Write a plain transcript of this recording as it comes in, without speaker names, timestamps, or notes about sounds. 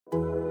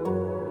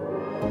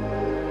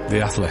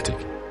The Athletic.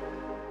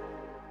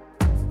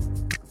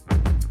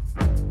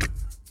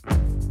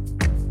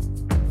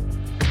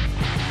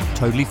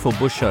 Totally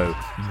Football Show,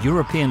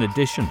 European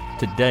edition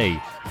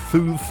today.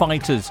 Foo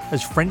Fighters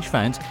as French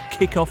fans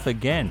kick off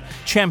again.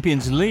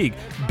 Champions League,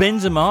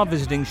 Benzema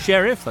visiting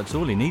Sheriff, that's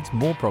all he needs,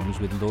 more problems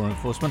with law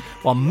enforcement,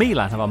 while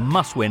Milan have a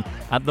must-win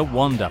at the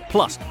Wanda.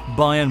 Plus,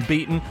 Bayern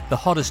beaten, the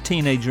hottest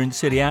teenager in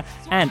Serie A,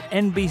 and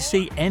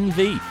NBC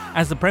NV.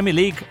 As the Premier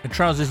League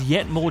trousers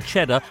yet more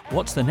cheddar,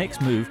 what's the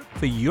next move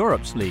for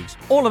Europe's leagues?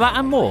 All of that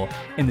and more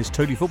in this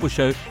Totally Football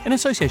Show in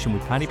association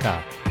with Paddy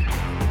Power.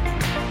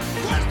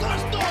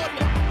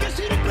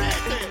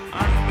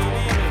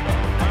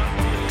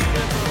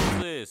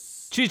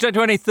 Tuesday,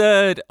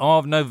 23rd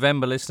of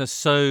November, listeners.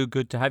 So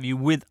good to have you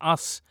with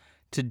us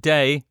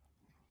today.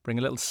 Bring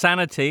a little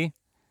sanity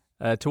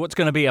to what's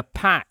going to be a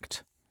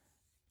packed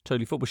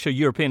Totally Football Show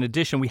European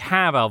edition. We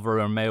have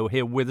Alvaro Romeo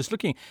here with us,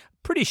 looking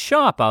pretty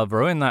sharp,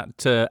 Alvaro, in that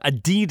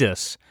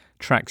Adidas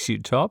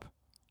tracksuit top.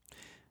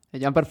 A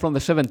jumper from the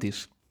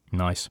 70s.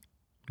 Nice.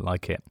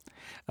 Like it.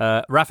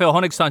 Raphael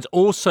Honigstein's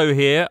also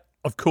here,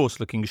 of course,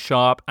 looking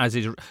sharp, as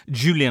is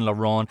Julien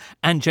Laurent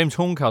and James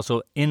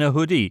Horncastle in a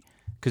hoodie.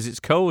 Because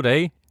it's cold,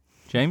 eh,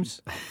 James?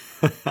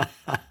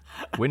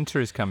 Winter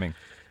is coming.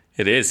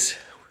 It is.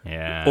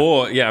 Yeah.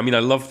 I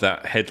love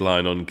that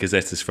headline on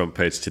Gazetta's front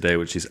page today,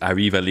 which is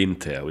Arriva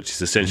l'Inter, which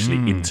is essentially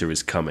Inter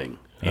is coming.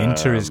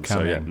 Inter is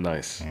coming. So, yeah,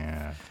 nice.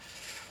 Yeah.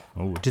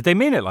 Ooh, did they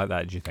mean it like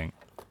that, do you think?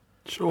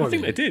 Sure. I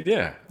think they did,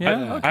 yeah.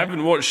 Okay. I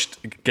haven't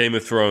watched Game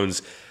of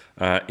Thrones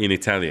in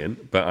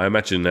Italian, but I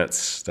imagine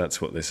that's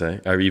what they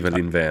say. Arriva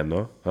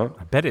l'inverno. Huh?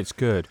 I bet it's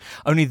good.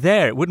 Only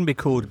there, it wouldn't be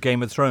called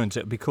Game of Thrones.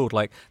 It would be called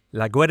like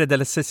La guerra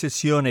della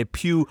secessione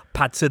più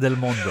pazza del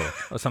mondo,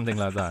 or something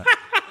like that.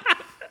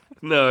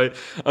 No,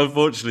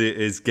 unfortunately, it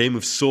is Game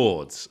of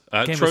Swords.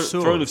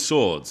 Throne of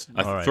Swords.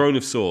 Right. Throne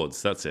of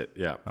Swords. That's it.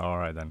 Yeah. All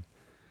right then.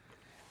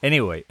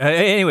 Anyway,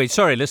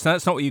 sorry, listener,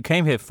 that's not what you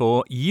came here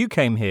for. You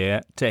came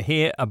here to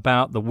hear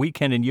about the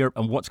weekend in Europe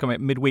and what's coming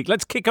up midweek.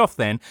 Let's kick off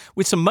then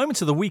with some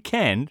moments of the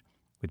weekend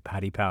with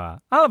Paddy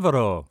Power.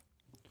 Alvaro.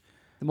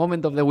 The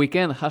moment of the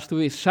weekend has to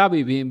be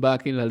Xavi being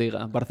back in La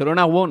Liga.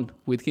 Barcelona won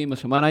with him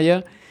as a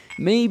manager.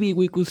 Maybe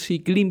we could see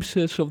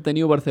glimpses of the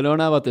new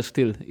Barcelona, but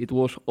still, it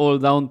was all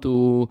down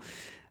to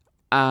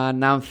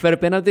an unfair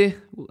penalty,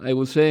 I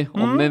would say,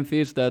 on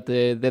Memphis that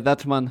the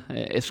Dutchman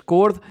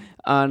scored.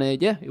 And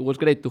it was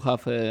great to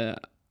have a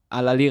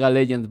La Liga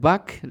legend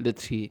back.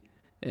 Let's see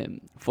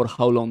for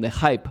how long the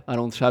hype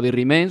around Xavi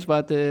remains,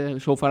 but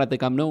so far at the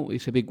Camp Nou,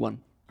 it's a big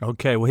one.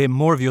 Okay, we'll hear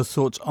more of your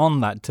thoughts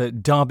on that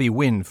derby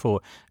win for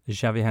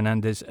Xavi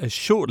Hernandez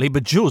shortly.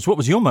 But Jules, what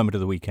was your moment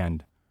of the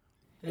weekend?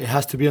 It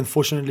has to be,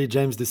 unfortunately,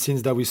 James, the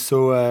scenes that we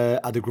saw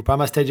at the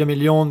Groupama Stadium in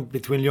Lyon,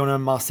 between Lyon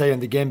and Marseille,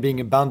 and the game being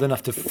abandoned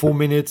after 4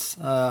 minutes,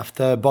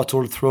 after a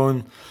bottle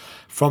thrown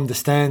from the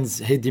stands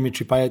hit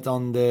Dimitri Payet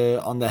on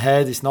the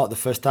head. It's not the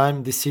first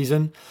time this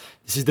season.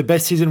 This is the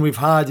best season we've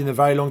had in a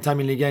very long time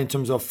in Liga in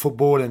terms of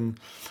football and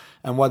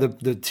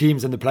what the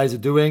teams and the players are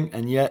doing.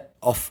 And yet,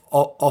 off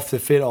the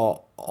field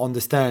or on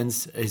the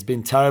stands, it's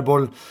been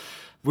terrible.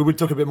 We will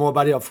talk a bit more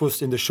about it, of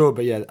course, in the show.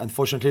 But yeah,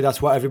 unfortunately,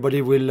 that's what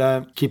everybody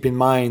will keep in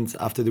mind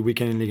after the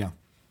weekend in Liga.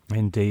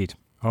 Indeed.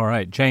 All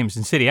right, James,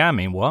 in Serie A, I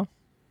mean, what?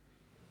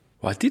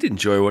 Well, I did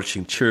enjoy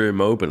watching Ciro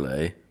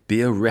Immobile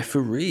be a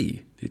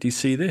referee. Did you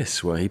see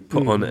this? Where he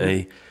put on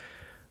a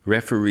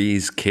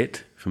referee's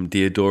kit from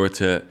Diodora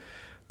to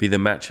be the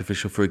match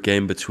official for a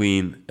game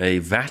between a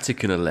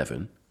Vatican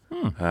 11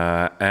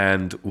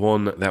 and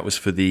one that was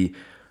for the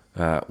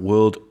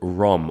World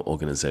Rom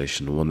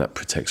organization, one that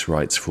protects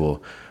rights for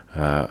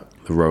the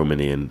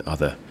Romani and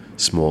other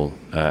small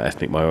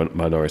ethnic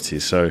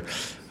minorities. So,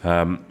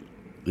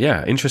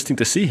 interesting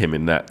to see him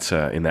in that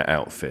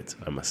outfit,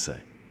 I must say.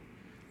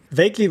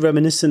 Vaguely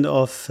reminiscent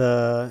of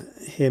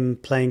him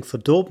playing for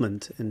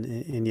Dortmund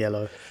in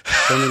yellow.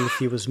 Wondering if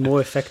he was more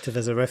effective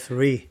as a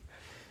referee.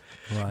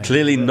 Right.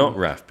 Clearly not,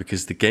 Raf,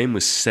 because the game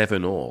was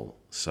 7-7.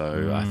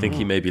 So I think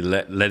he maybe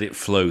let it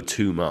flow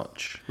too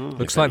much.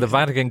 Looks like the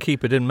Vatican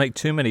keeper didn't make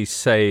too many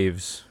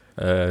saves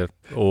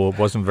or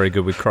wasn't very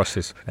good with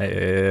crosses,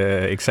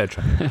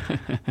 etc.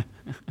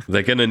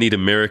 They're going to need a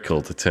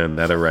miracle to turn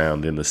that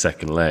around in the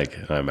second leg,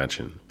 I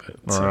imagine.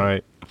 But, all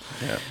right.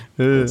 Yeah,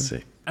 let's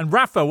see. And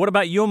Rafa, what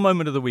about your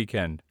moment of the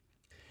weekend?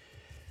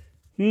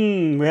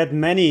 We had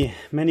many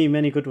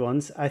good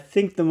ones. I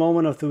think the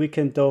moment of the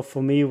weekend, though,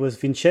 for me was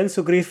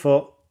Vincenzo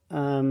Grifo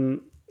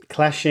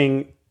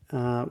clashing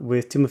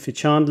with Timothy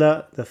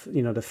Chandler,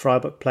 the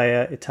Freiburg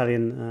player,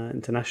 Italian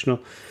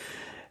international,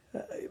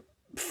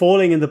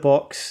 falling in the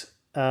box.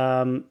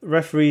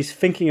 Referees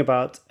thinking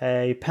about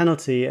a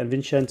penalty, and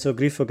Vincenzo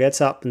Grifo gets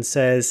up and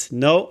says,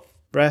 "No,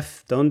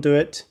 ref, don't do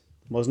it.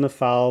 Wasn't a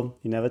foul.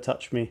 You never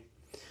touched me."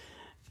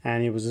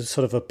 And he was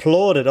sort of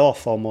applauded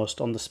off almost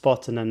on the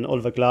spot. And then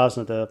Oliver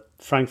Glasner, the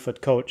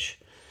Frankfurt coach,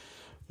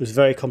 was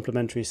very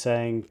complimentary,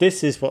 saying,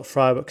 "This is what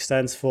Freiburg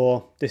stands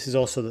for. This is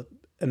also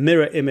a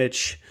mirror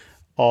image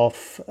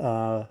of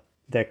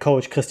their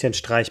coach, Christian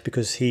Streich,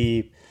 because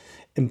he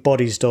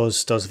embodies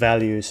those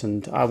values.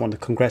 And I want to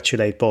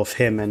congratulate both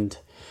him and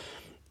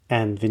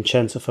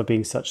Vincenzo for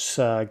being such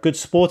good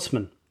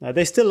sportsmen.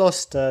 They still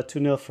lost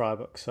 2-0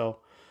 Freiburg,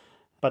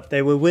 but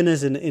they were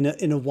winners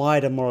in a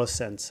wider moral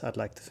sense, I'd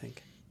like to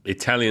think.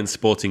 Italian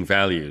sporting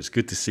values.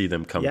 Good to see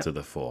them come to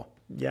the fore.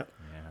 Yeah.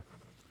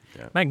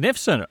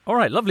 Magnificent. All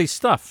right, lovely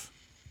stuff.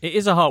 It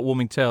is a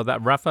heartwarming tale,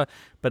 that, Rafa.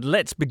 But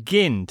let's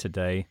begin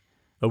today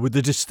with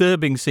the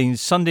disturbing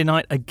scenes Sunday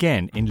night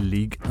again in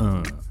Ligue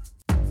 1.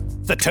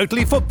 The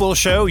Totally Football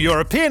Show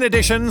European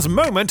Edition's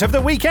Moment of the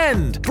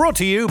Weekend. Brought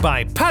to you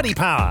by Paddy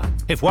Power.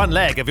 If one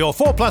leg of your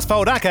 4+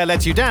 fold ACCA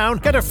lets you down,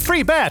 get a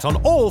free bet on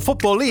all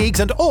football leagues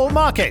and all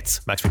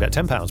markets. Max free bet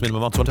 £10,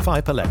 minimum odds 1 to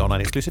 5 per leg.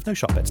 Online exclusive, no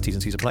shop bets. T's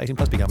and C's apply. 18+,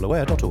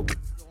 begambleaware.org.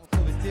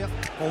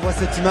 On voit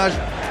cette image.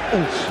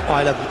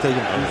 Et la bouteille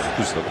en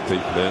plus. La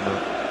bouteille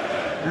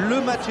pleine.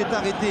 Le match est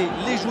arrêté.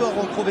 Les joueurs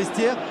rentrent au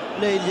vestiaire.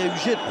 Là, il y a eu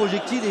jet de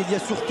projectiles et il y a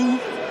surtout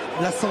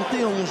la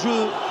santé en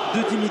jeu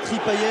de Dimitri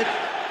Payet.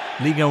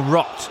 Ligue 1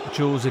 rocked,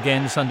 Jules,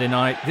 again Sunday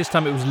night. This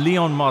time it was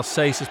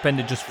Lyon-Marseille,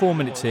 suspended just 4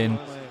 minutes in.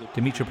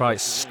 Dimitri Payet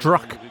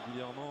struck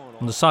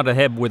on the side of the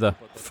head with a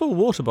full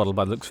water bottle,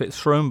 by the looks of it,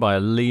 thrown by a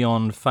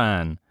Lyon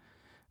fan.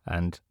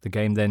 And the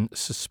game then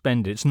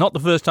suspended. It's not the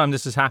first time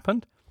this has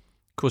happened.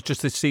 Of course,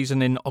 just this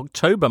season in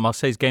October,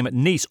 Marseille's game at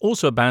Nice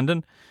also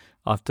abandoned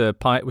after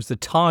Payet was the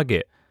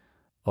target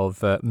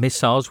of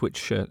missiles,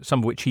 some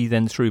of which he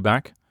then threw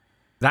back.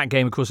 That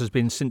game, of course, has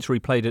been since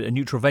replayed at a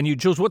neutral venue.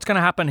 Jules, what's going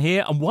to happen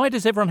here? And why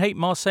does everyone hate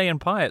Marseille and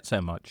Payet so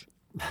much?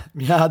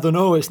 Yeah, I don't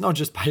know. It's not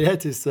just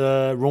Payet. It's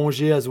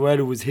Rongier as well,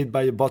 who was hit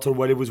by a bottle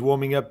while he was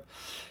warming up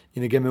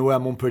in a game away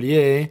at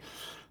Montpellier.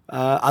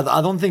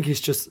 I don't think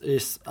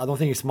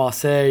it's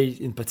Marseille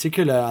in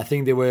particular. I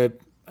think there were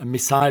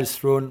missiles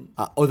thrown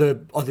at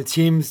other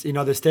teams in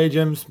other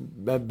stadiums,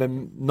 but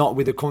not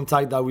with the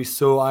contact that we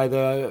saw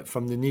either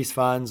from the Nice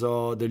fans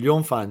or the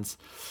Lyon fans.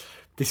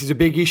 This is a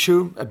big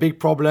issue, a big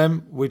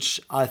problem,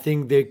 which I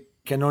think they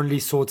can only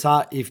sort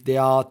out if they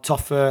are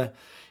tougher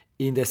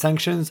in their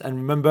sanctions. And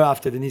remember,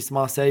 after the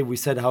Nice-Marseille, we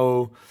said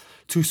how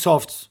too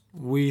soft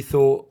we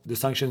thought the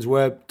sanctions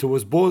were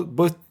towards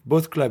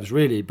both clubs,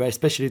 really, but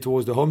especially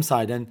towards the home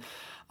side. And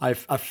I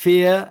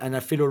fear, and I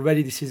feel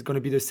already this is going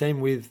to be the same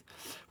with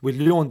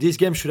Lyon. This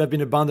game should have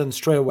been abandoned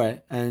straight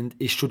away, and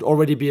it should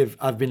already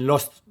have been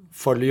lost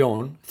for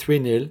Lyon,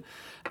 3-0.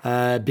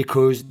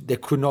 Because they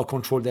could not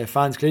control their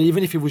fans. Clearly,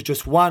 even if it was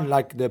just one,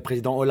 like the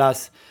President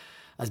Aulas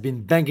has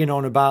been banging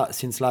on about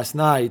since last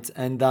night,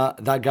 and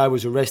that guy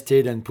was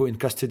arrested and put in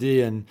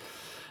custody and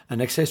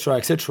etc.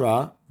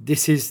 etc.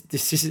 This is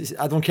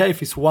I don't care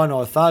if it's 1 or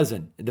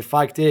 1,000. The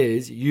fact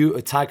is, you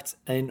attacked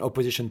an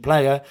opposition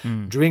player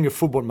during a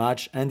football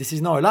match, and this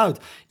is not allowed.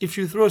 If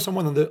you throw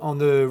someone on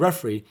the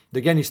referee,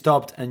 the game is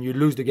stopped and you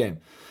lose the game.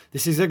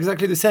 This is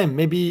exactly the same.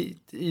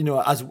 Maybe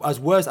as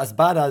worse, as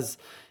bad as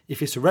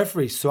if it's a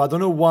referee. So I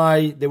don't know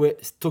why they were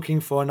talking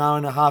for an hour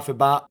and a half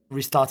about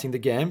restarting the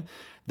game.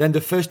 Then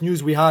the first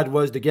news we had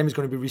was the game is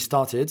going to be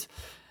restarted.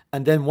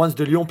 And then once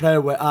the Lyon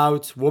players were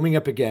out warming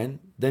up again,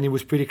 then it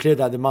was pretty clear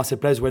that the Marseille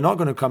players were not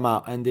going to come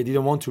out and they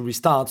didn't want to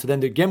restart. So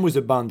then the game was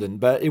abandoned.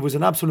 But it was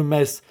an absolute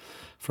mess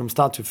from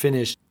start to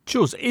finish.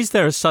 Jules, is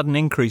there a sudden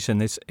increase in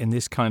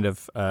this kind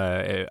of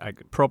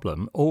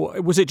problem,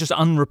 or was it just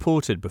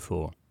unreported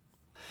before?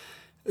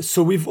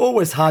 So we've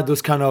always had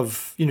those kind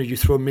of, you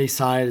throw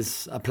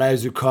missiles at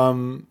players who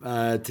come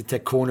to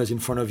take corners in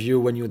front of you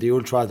when you're the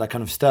ultras, that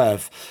kind of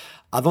stuff.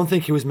 I don't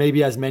think it was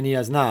maybe as many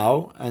as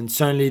now, and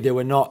certainly they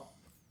were not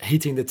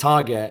hitting the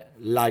target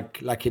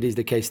like it is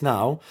the case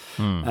now.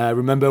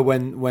 Remember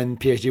when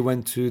PSG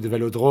went to the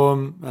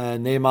Velodrome,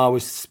 Neymar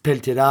was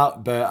pelted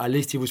out, but at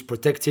least he was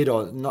protected,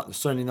 or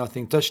certainly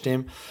nothing touched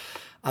him.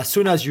 As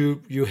soon as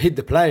you hit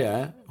the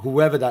player,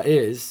 whoever that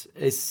is,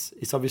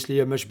 it's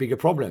obviously a much bigger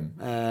problem.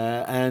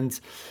 And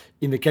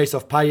in the case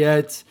of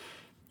Payet,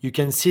 you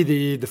can see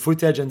the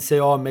footage and say,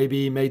 oh,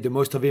 maybe he made the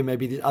most of it,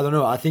 I don't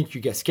know. I think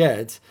you get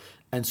scared.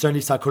 And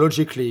certainly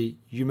psychologically,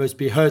 you must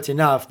be hurt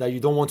enough that you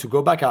don't want to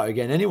go back out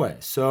again anyway.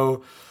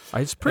 So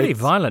it's pretty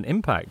violent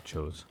impact,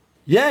 Jules.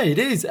 Yeah, it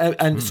is.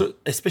 And so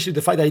especially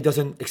the fact that he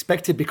doesn't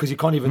expect it because he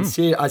can't even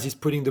see it as he's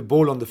putting the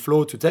ball on the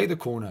floor to take the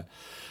corner.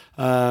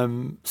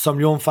 Some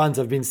Lyon fans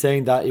have been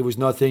saying that it was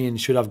nothing and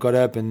should have got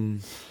up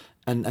and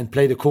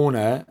play the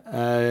corner.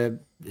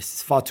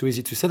 It's far too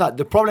easy to say that.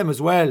 The problem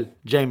as well,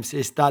 James,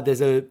 is that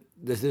there's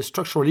a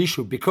structural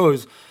issue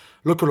because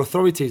local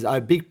authorities are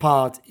a big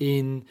part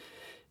in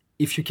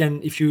if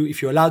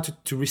you're allowed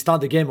to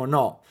restart the game or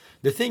not.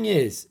 The thing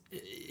is,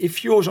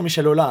 if you're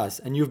Jean-Michel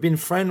Aulas and you've been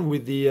friend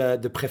with the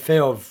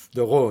préfet of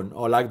the Rhône,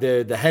 or like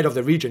the head of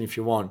the region, if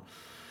you want,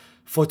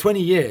 for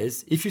 20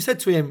 years, if you said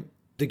to him,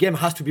 the game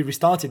has to be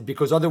restarted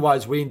because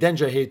otherwise we're in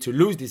danger here to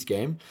lose this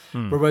game.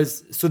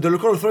 So the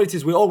local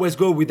authorities will always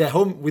go with the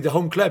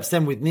home club,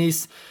 same with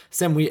Nice,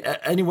 same with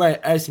anywhere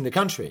else in the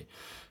country.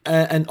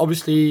 And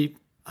obviously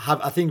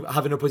have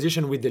an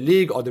opposition with the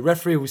league or the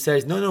referee who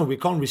says, no, we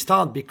can't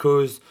restart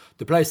because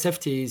the player's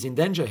safety is in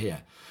danger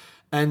here.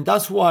 And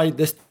that's why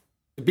there's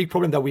a big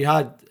problem that we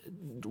had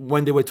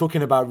when they were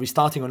talking about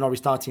restarting or not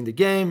restarting the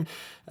game,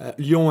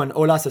 Lyon and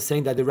Aulas are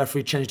saying that the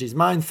referee changed his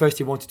mind. First,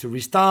 he wanted to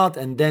restart,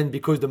 and then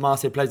because the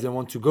Marseille players didn't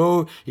want to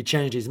go, he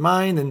changed his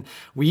mind. And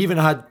we even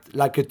had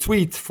like a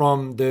tweet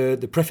from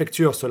the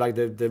prefecture, so like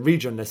the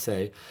region, let's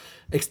say,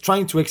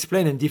 trying to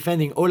explain and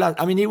defending Aulas.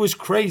 I mean, it was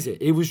crazy.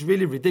 It was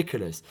really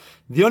ridiculous.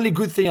 The only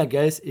good thing, I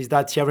guess, is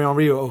that Thierry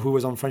Henry, who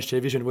was on French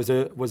television, had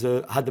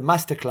the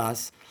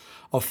masterclass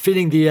of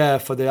filling the air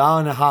for the hour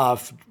and a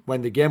half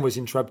when the game was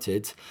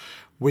interrupted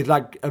with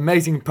like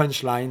amazing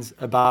punchlines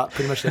about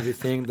pretty much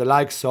everything. The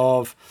likes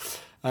of,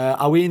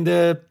 are we in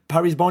the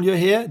Paris banlieue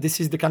here? This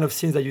is the kind of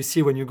scenes that you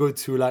see when you go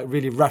to like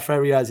really rough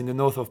areas in the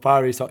north of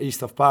Paris or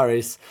east of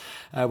Paris,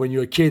 when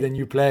you're a kid and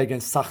you play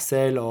against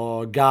Sarcelles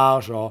or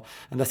Garges,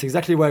 and that's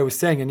exactly what I was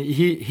saying. And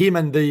him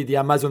and the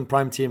Amazon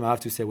Prime team, I have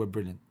to say, were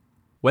brilliant.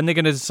 When they're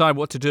going to decide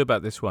what to do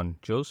about this one,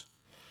 Jules?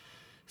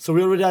 So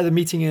we already had a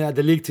meeting at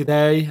the league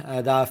today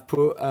that I've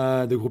put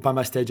the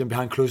Groupama Stadium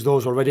behind closed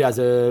doors already as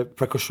a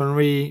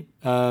precautionary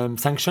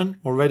sanction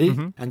already.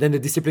 Mm-hmm. And then the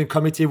discipline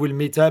committee will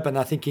meet up, and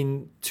I think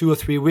in 2 or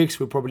 3 weeks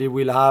we probably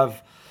will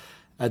have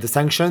the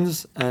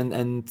sanctions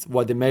and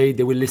what they made.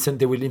 They will listen,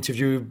 they will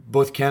interview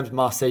both camps,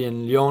 Marseille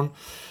and Lyon.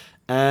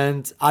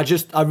 And I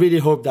really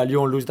hope that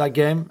Lyon lose that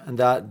game and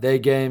that their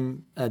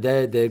game,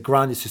 their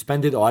ground is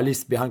suspended, or at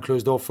least behind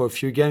closed door for a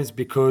few games,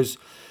 because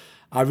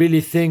I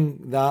really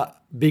think that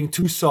being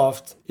too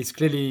soft is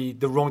clearly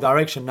the wrong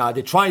direction. Now,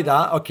 they tried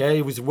that. Okay,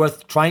 it was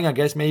worth trying, I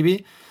guess,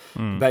 maybe.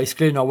 But it's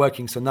clearly not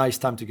working. So now it's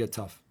time to get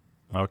tough.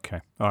 Okay.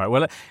 All right.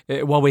 Well,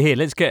 while we're here,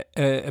 let's get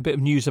a bit of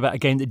news about a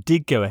game that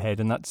did go ahead,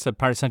 and that's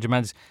Paris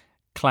Saint-Germain's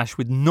clash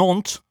with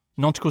Nantes.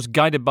 Nantes, of course,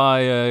 guided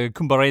by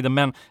Koumbaré, the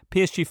man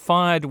PSG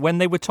fired when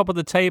they were top of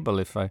the table,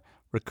 if I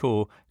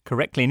recall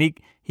correctly. And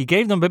he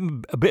gave them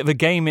a bit of a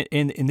game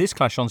in this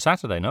clash on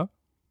Saturday, no?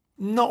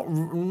 Not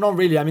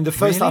really. I mean, the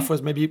first half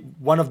was maybe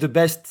one of the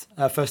best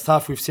first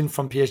half we've seen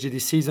from PSG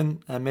this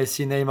season.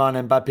 Messi, Neymar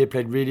and Mbappe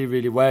played really,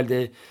 really well.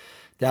 They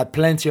had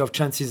plenty of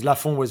chances.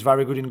 Lafont was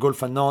very good in goal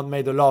for Nantes,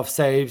 made a lot of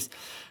saves.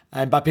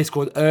 Mbappe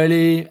scored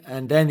early,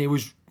 and then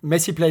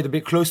Messi played a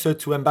bit closer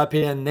to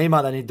Mbappe and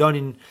Neymar than he'd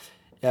done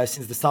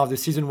since the start of the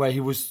season, where he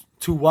was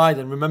too wide.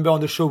 And remember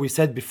on the show we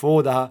said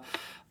before that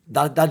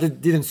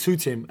didn't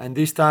suit him, and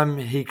this time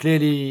he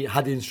clearly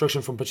had the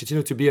instruction from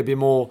Pochettino to be a bit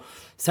more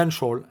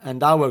central,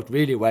 and that worked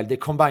really well. They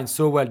combined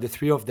so well, the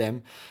three of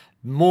them,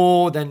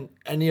 more than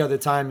any other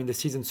time in the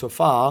season so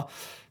far.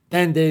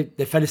 Then they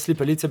fell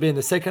asleep a little bit in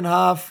the second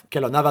half.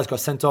 Keylor Navas got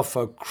sent off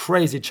for a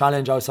crazy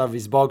challenge outside of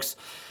his box,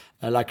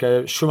 like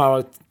a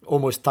Schumacher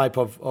almost type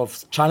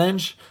of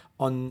challenge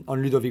on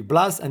Ludovic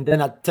Blas. And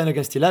then at 10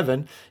 against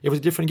 11, it was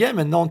a different game,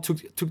 and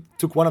Nantes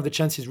took one of the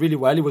chances really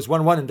well. It was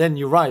 1-1, and then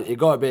you're right, it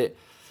got a bit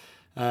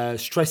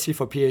stressy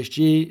for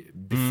PSG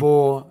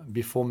before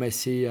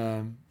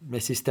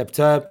Messi stepped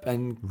up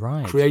and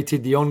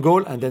created the own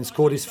goal and then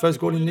scored his first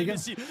goal in Ligue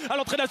 1. À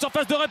l'entrée de la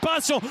surface de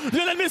réparation,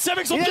 Lionel Messi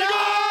avec son pied gauche!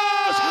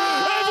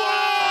 Et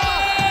voilà!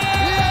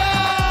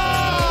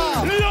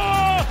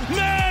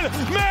 Lionel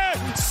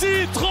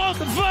Messi,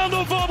 20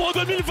 novembre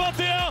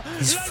 2021.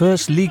 His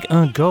first Ligue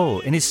 1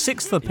 goal in his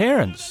 6th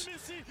appearance.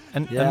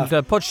 And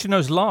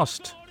Pochettino's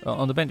last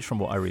on the bench, from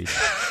what I read.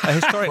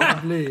 Historic.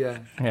 Probably, yeah.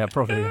 Yeah,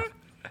 probably. Yeah.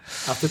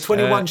 After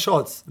 21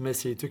 shots,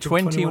 Messi took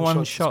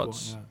 21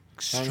 shots.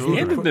 Yeah. The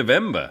end of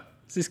November.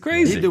 This is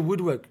crazy. He did the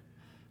woodwork.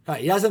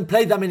 He hasn't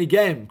played that many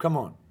games. Come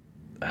on.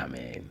 I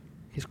mean,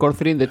 he scored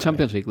 3 in the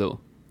Champions League, though.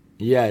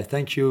 Yeah,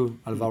 thank you,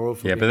 Alvaro.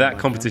 For but that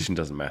competition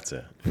doesn't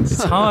matter.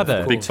 It's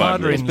harder. Big it's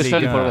harder in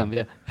Especially Ligue 1. for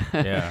them,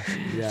 Yeah.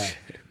 Yeah.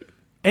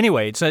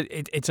 Anyway, it's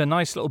a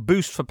nice little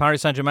boost for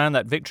Paris Saint-Germain.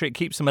 That victory, it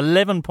keeps them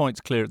 11 points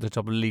clear at the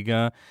top of Ligue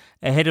 1,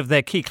 ahead of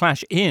their key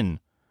clash in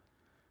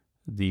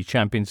the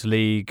Champions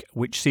League,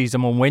 which sees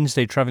them on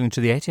Wednesday travelling to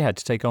the Etihad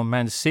to take on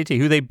Man City,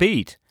 who they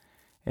beat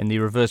in the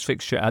reverse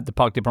fixture at the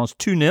Parc des Princes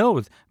 2-0,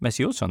 with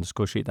Messi also on the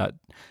score sheet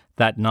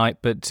that night.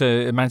 But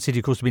Man City,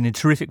 of course, have been in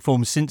terrific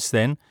form since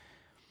then,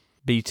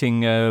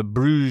 beating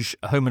Bruges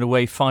home and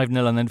away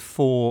 5-0 and then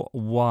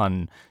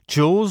 4-1.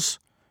 Jules,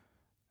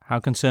 how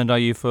concerned are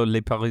you for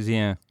Les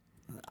Parisiens?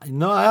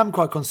 No, I am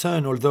quite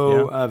concerned,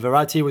 although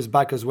Verratti was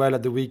back as well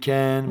at the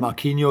weekend.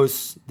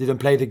 Marquinhos didn't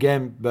play the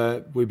game,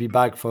 but will be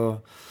back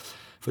for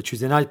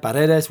Tuesday night.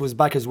 Paredes was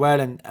back as well,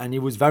 and it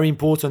was very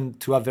important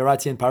to have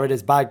Verratti and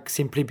Paredes back,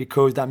 simply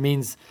because that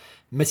means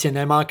Messi and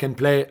Neymar can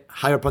play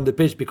higher up on the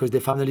pitch, because they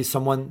finally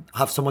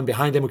have someone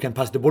behind them who can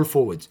pass the ball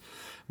forward,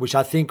 which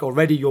I think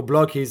already your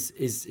block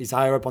is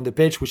higher up on the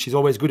pitch, which is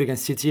always good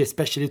against City,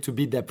 especially to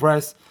beat their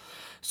press.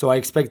 So I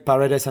expect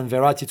Paredes and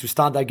Verratti to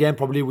start that game,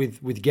 probably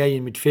with Gay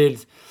in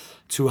midfield,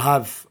 to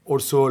have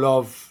also a lot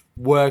of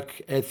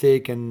work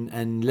ethic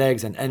and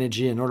legs and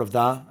energy and all of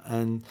that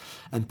and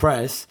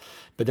press.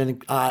 But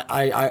then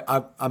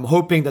I'm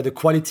hoping that the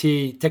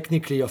quality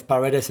technically of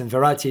Paredes and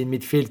Verratti in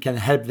midfield can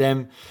help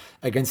them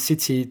against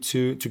City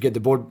to get the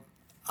ball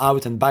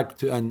out and back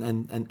to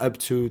and up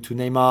to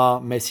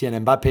Neymar, Messi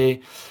and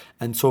Mbappe,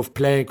 and sort of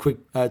play a quick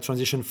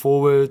transition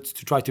forward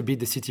to try to beat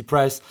the City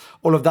press.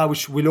 All of that,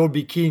 which will all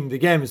be key in the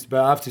games.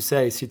 But I have to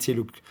say, City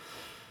look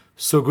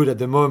so good at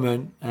the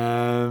moment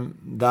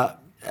that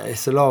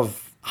it's a lot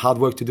of hard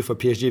work to do for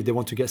PSG if they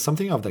want to get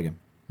something out of that game.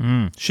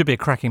 Should be a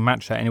cracking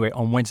match that anyway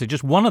on Wednesday.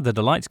 Just one of the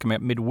delights coming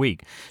up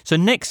midweek. So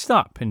next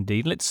up,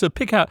 indeed, let's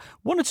pick out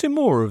one or two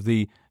more of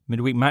the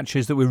midweek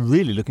matches that we're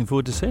really looking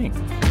forward to seeing.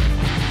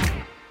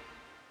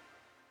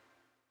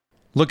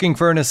 Looking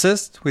for an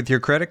assist with your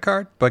credit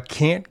card but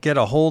can't get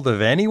a hold of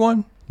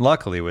anyone?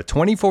 Luckily, with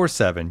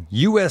 24/7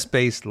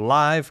 US-based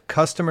live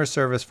customer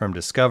service from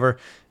Discover,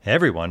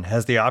 everyone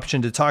has the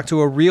option to talk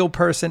to a real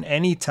person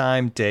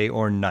anytime, day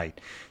or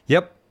night.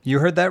 Yep, you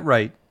heard that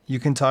right. You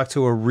can talk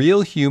to a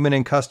real human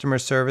in customer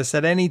service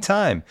at any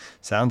time.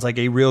 Sounds like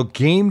a real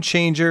game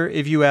changer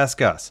if you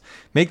ask us.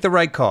 Make the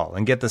right call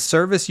and get the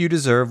service you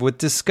deserve with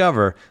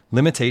Discover.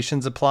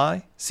 Limitations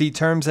apply. See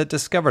terms at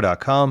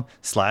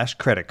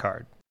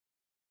discover.com/creditcard.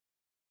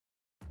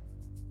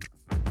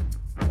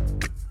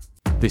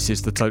 This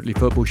is the Totally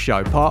Football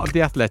Show, part of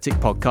the Athletic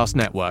Podcast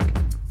Network.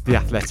 The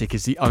Athletic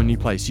is the only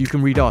place you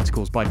can read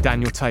articles by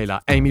Daniel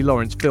Taylor, Amy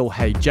Lawrence, Phil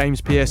Hay,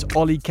 James Pearce,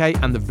 Ollie Kay,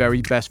 and the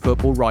very best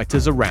football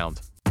writers around.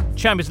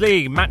 Champions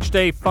League, match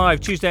day 5,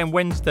 Tuesday and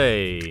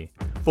Wednesday.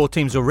 4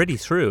 teams already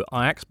through.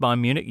 Ajax, Bayern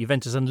Munich,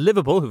 Juventus and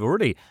Liverpool, who've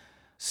already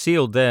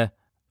sealed their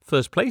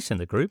first place in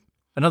the group.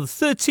 Another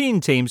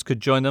 13 teams could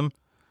join them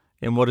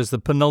in what is the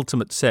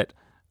penultimate set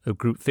of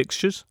group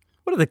fixtures.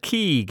 What are the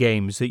key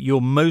games that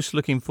you're most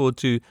looking forward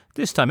to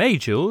this time?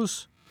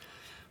 Jules?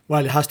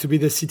 Well, it has to be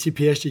the City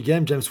PSG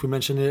game, James. We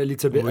mentioned it a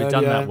little bit earlier. We've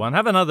done that one.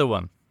 Have another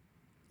one.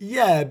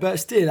 Yeah, but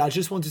still, I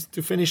just wanted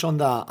to finish on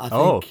that. I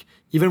think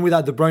even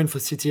without De Bruyne for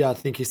City, I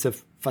think it's a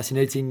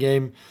fascinating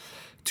game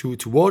to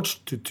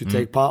watch, to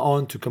take part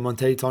on, to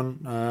commentate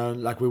on,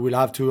 like we will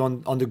have to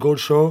on the Goal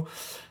Show.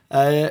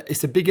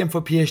 It's a big game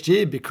for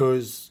PSG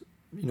because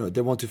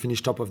they want to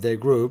finish top of their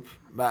group.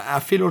 But I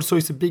feel also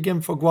it's a big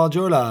game for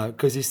Guardiola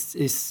because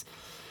it's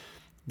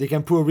they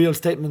can put a real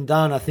statement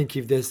down. I think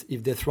if they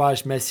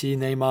thrash Messi,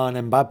 Neymar,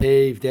 and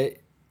Mbappe, if they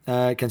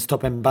can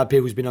stop Mbappe,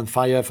 who's been on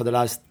fire for the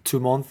last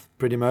 2 months,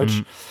 pretty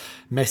much.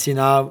 Messi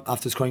now,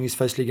 after scoring his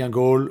first Ligue 1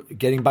 goal,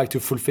 getting back to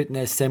full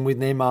fitness. Same with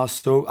Neymar.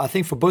 So I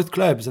think for both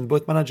clubs and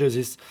both managers,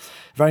 it's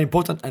very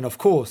important. And of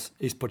course,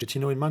 it's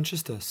Pochettino in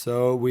Manchester.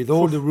 So with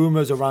all the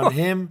rumours around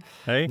him,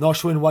 not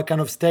sure in what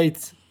kind of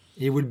state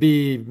he will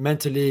be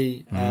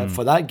mentally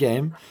for that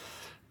game.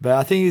 But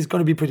I think it's going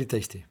to be pretty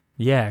tasty.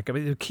 Yeah,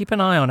 keep an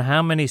eye on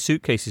how many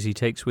suitcases he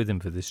takes with him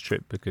for this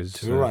trip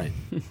because... You're right.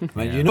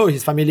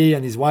 His family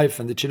and his wife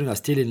and the children are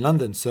still in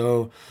London,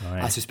 so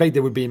I suspect they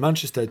will be in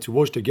Manchester to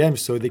watch the game,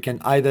 so they can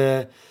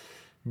either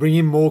bring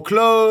him more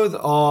clothes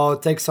or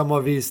take some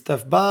of his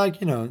stuff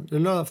back. A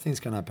lot of things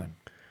can happen.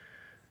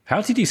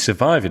 How did he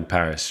survive in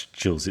Paris,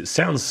 Jules? It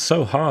sounds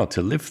so hard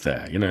to live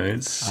there.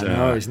 It's... I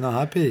know, he's not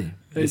happy.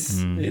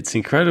 It's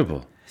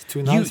incredible.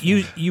 Too nice.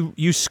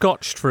 You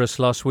scotched for us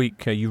last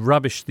week. You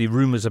rubbished the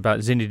rumours about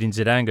Zinedine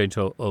Zidane going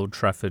to Old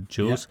Trafford,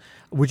 Jules.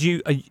 Yeah.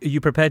 Are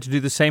you prepared to do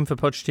the same for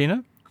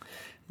Pochettino?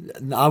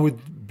 I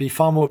would be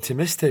far more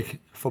optimistic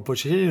for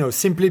Pochettino,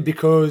 simply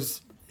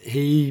because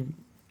he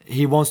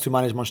wants to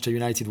manage Manchester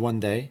United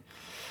one day.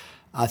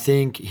 I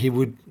think he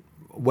would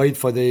wait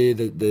for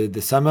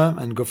the summer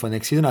and go for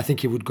next season. I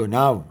think he would go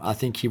now. I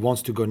think he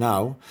wants to go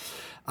now.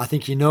 I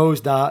think he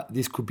knows that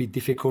this could be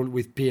difficult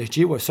with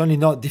PSG. Well, certainly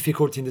not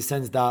difficult in the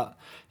sense that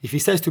if he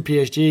says to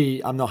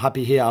PSG, I'm not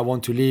happy here, I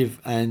want to leave,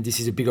 and this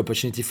is a big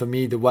opportunity for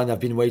me, the one I've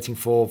been waiting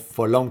for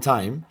a long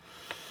time,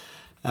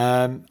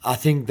 I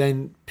think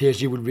then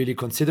PSG would really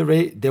consider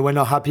it. They were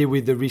not happy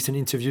with the recent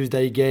interviews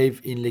that he gave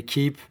in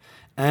L'Equipe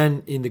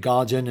and in The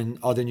Guardian and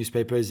other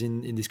newspapers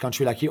in this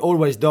country, like he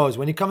always does.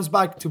 When he comes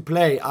back to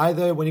play,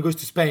 either when he goes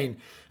to Spain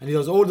and he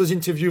does all those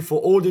interviews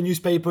for all the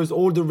newspapers,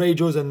 all the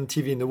radios and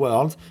TV in the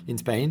world in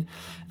Spain,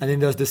 and then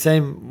does the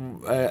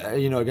same,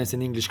 against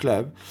an English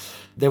club.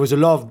 There was a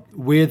lot of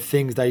weird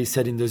things that he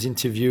said in those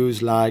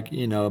interviews, like,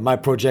 my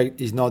project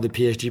is not the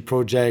PSG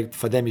project.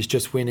 For them, it's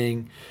just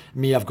winning.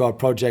 Me, I've got a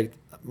project.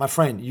 My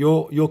friend,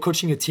 you're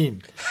coaching a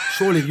team.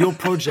 Surely your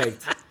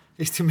project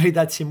is to make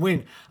that team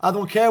win. I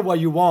don't care what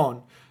you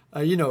want.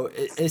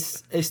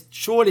 It's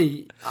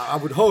surely, I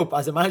would hope,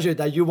 as a manager,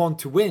 that you want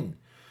to win.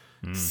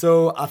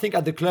 So I think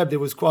at the club there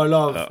was quite a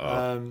lot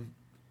of...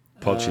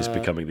 Poch is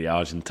becoming the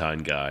Argentine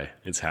guy.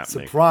 It's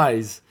happening.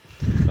 Surprise.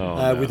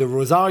 No. With the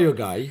Rosario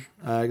guy.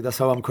 That's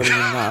how I'm calling him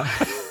now.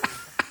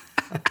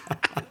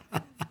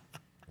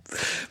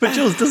 But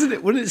Jules,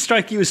 wouldn't it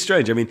strike you as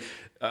strange? I mean,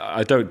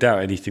 I don't doubt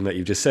anything that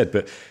you've just said,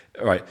 but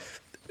all right,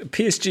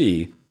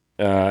 PSG...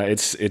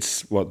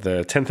 it's what,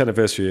 the 10th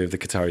anniversary of the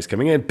Qataris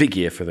coming in, big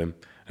year for them.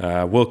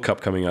 World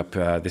Cup coming up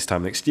this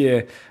time next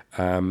year.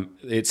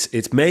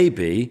 It's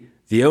maybe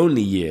the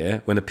only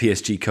year when a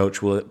PSG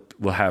coach will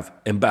have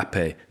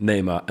Mbappe,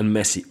 Neymar, and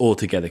Messi all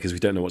together, because we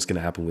don't know what's going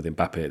to happen with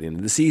Mbappe at the end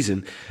of the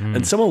season.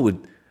 And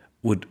someone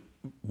would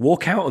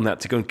walk out on that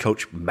to go and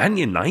coach Man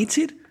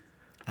United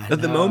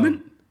at the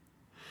moment.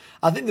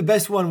 I think the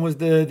best one was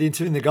the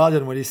interview in The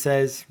Guardian where he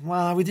says,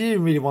 well, we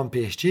didn't really want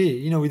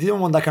PSG. We didn't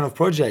want that kind of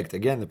project.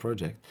 Again, the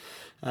project.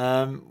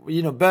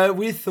 But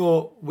we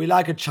thought we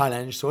like a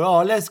challenge. So,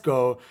 let's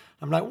go.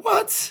 I'm like,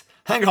 what?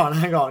 Hang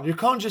on. You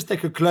can't just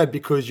take a club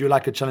because you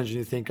like a challenge and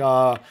you think,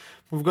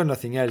 we've got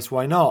nothing else.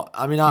 Why not?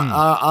 I mean,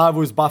 I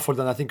was baffled,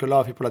 and I think a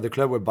lot of people at the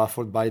club were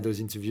baffled by those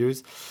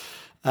interviews.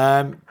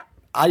 I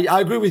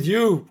agree with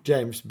you,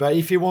 James, but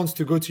if he wants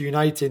to go to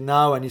United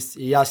now and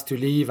he has to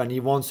leave and he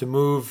wants to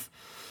move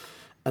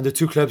and the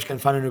two clubs can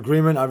find an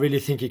agreement, I really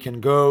think he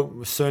can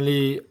go.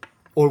 Certainly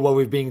all what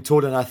we've been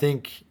told, and I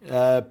think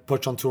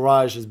Poch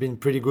Entourage has been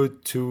pretty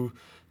good to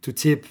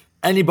tip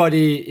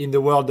anybody in the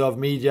world of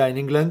media in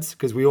England,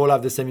 because we all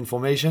have the same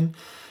information.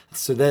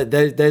 So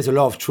there's a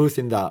lot of truth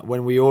in that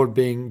when we all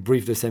being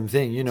briefed the same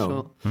thing, you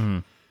know.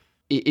 So,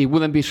 it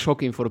wouldn't be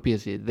shocking for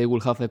PSG. They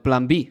will have a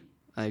plan B,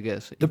 I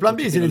guess. The plan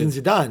B is Zinedine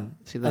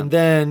Zidane. And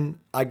then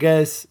I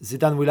guess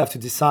Zidane will have to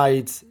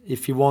decide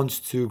if he wants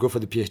to go for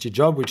the PSG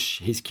job, which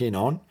he's keen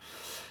on,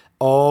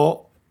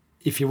 or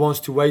if he wants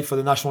to wait for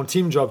the national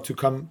team job to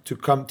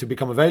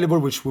become available,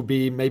 which will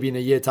be maybe in a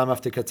year time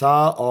after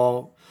Qatar,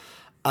 or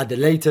at the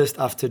latest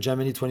after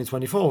Germany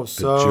 2024.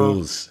 So, but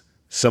Jules,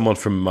 someone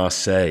from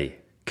Marseille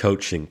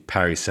coaching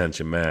Paris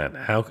Saint-Germain,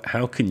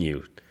 how can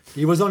you?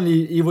 He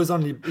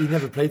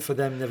never played for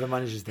them, never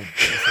manages them.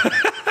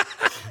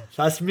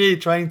 That's me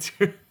trying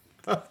to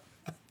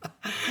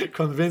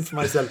convince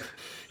myself.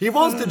 He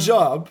wants the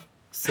job,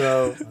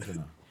 so I don't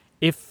know.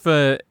 If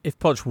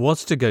Poch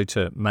was to go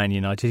to Man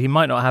United, he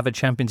might not have a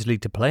Champions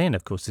League to play in,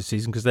 of course, this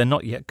season, because they're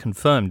not yet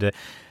confirmed.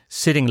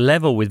 Sitting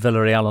level with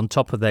Villarreal on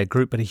top of their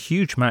group, but a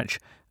huge match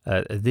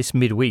this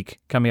midweek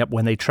coming up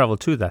when they travel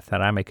to the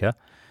Ceramica.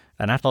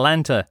 And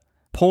Atalanta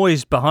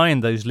poised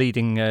behind those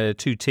leading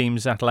two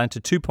teams. Atalanta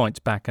 2 points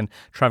back and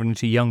travelling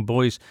to Young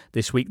Boys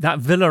this week. That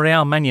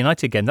Villarreal Man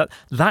United again,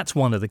 that's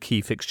one of the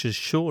key fixtures,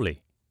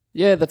 surely.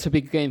 Yeah, that's a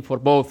big game for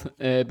both.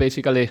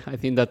 Basically, I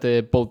think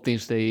that both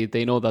teams,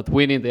 they know that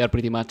winning, they are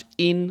pretty much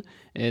in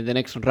the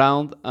next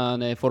round.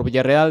 And for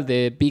Villarreal,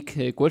 the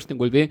big question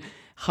will be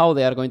how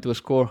they are going to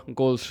score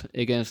goals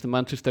against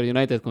Manchester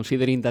United,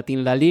 considering that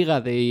in La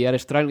Liga they are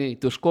struggling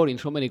to score in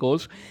so many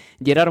goals.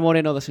 Gerard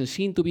Moreno doesn't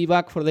seem to be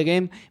back for the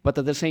game, but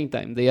at the same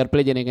time, they are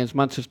playing against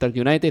Manchester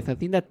United. I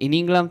think that in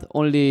England,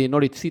 only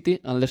Norwich City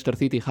and Leicester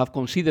City have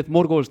conceded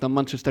more goals than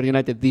Manchester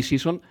United this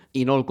season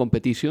in all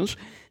competitions.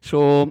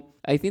 So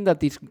I think that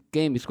this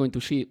game is going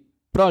to see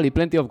probably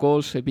plenty of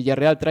goals.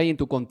 Villarreal trying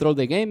to control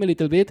the game a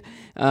little bit,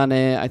 and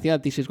I think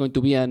that this is going to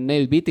be a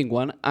nail-beating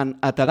one, and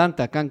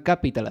Atalanta can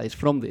capitalize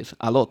from this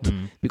a lot,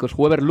 because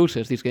whoever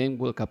loses this game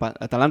will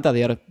Atalanta,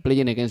 they are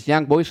playing against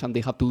Young Boys and they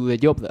have to do the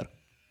job there.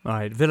 All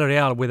right,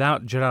 Villarreal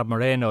without Gerard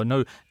Moreno,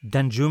 no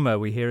Danjuma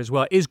we hear as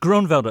well. Is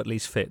Gronveld at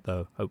least fit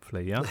though,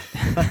 hopefully, yeah?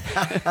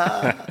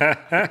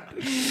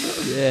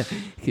 Yeah,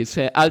 his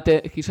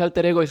alter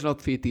ego is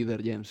not fit either,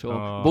 James,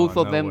 so both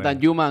of them,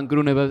 Danjuma and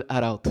Grunewald,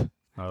 are out.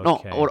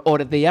 Okay. No, or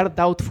they are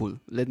doubtful.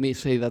 Let me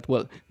say that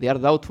well. They are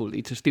doubtful.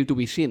 It's still to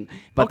be seen.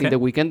 But in the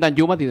weekend,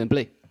 Danjuma didn't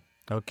play.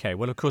 Okay,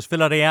 well, of course,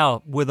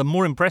 Villarreal were the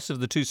more impressive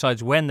of the two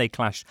sides when they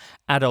clashed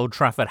at Old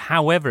Trafford.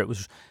 However, it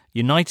was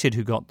United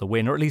who got the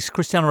win, or at least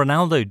Cristiano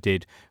Ronaldo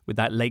did with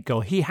that late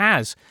goal. He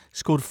has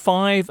scored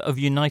 5 of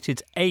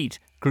United's 8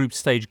 group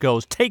stage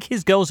goals. Take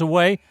his goals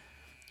away,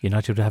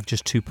 United would have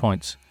just 2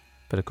 points.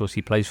 But, of course,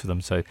 he plays for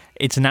them, so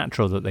it's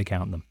natural that they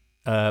count them.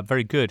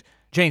 Very good.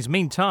 James,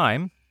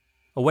 meantime,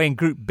 away in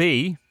Group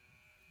B,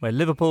 where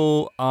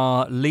Liverpool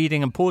are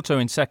leading and Porto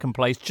in second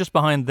place. Just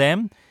behind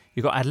them,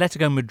 you've got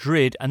Atletico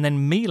Madrid and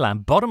then Milan,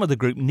 bottom of the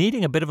group,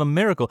 needing a bit of a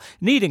miracle.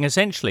 Needing,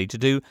 essentially, to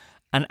do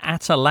an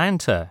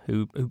Atalanta,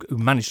 who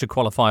managed to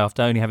qualify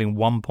after only having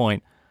 1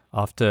 point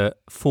after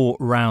 4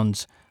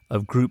 rounds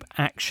of group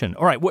action.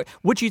 All right, what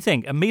do you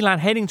think? Milan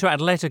heading to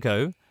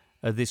Atletico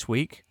this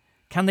week.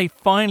 Can they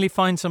finally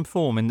find some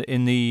form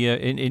in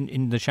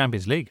the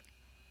Champions League?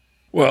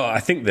 Well, I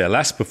think their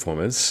last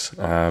performance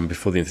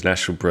before the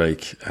international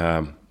break,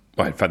 in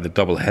fact, the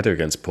double header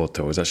against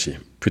Porto was actually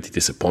pretty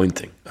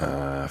disappointing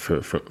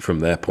from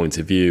their point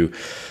of view,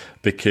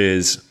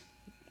 because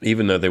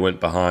even though they went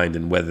behind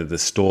and weathered the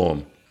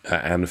storm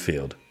at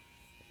Anfield,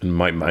 and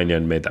Mike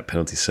Maignan made that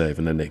penalty save,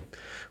 and then they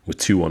were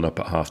 2-1 up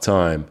at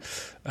half-time,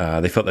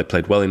 they felt they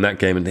played well in that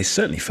game, and they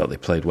certainly felt they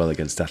played well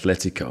against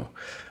Atletico.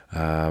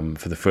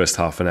 For the first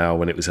half an hour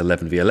when it was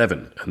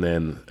 11v11, and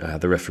then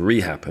the referee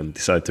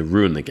decided to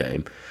ruin the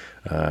game,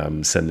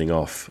 sending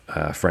off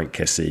Frank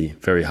Kessie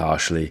very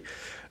harshly,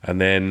 and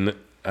then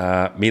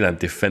Milan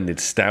defended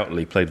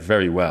stoutly, played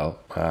very well,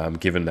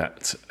 given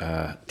that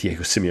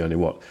Diego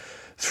Simeone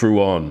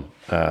threw on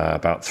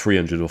about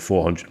 300 or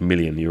 400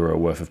 million euro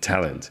worth of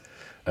talent,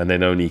 and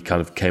then only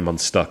kind of came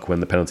unstuck when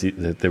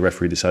the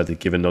referee decided to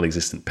give a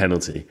non-existent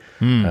penalty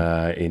in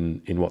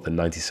the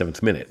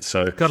 97th minute.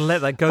 So got to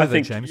let that go,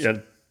 James. Yeah,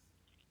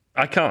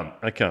 I can't.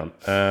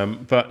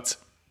 But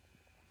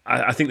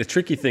I think the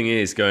tricky thing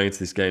is going into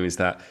this game is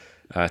that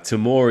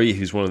Tomori,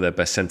 who's one of their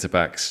best centre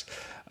backs,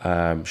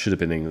 should have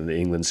been in the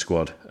England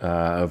squad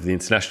over the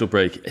international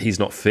break. He's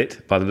not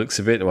fit by the looks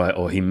of it,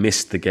 or he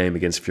missed the game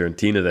against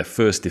Fiorentina, their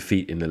first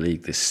defeat in the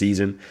league this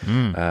season,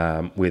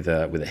 with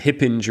a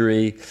hip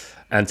injury.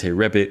 Ante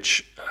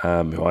Rebic,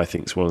 who I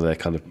think is one of their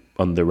kind of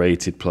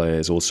underrated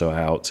players also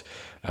out.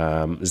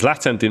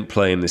 Zlatan didn't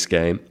play in this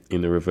game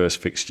in the reverse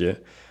fixture.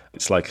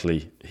 It's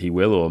likely he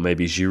will, or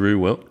maybe Giroud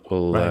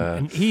will. Right.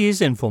 And he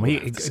is in form.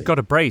 He got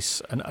a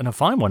brace, and a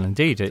fine one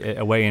indeed,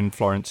 away in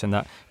Florence in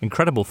that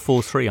incredible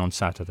 4-3 on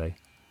Saturday.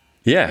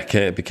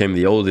 Yeah, became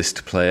the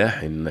oldest player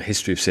in the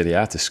history of Serie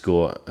A to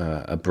score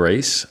a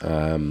brace,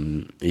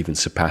 even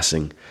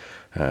surpassing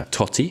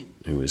Totti,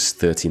 who was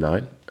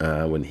 39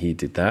 when he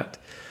did that.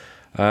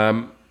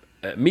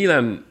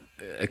 Milan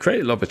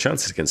created a lot of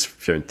chances against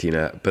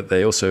Fiorentina, but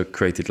they also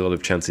created a lot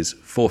of chances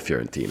for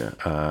Fiorentina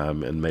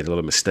and made a lot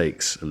of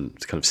mistakes and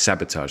kind of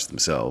sabotaged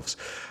themselves.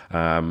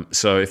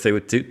 So if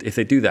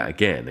they do that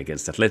again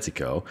against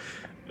Atletico,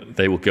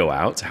 they will go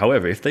out.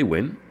 However, if they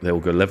win, they will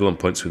go level on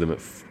points with them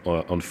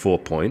on 4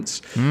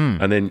 points.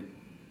 And then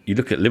you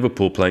look at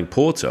Liverpool playing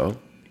Porto,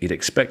 you'd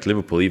expect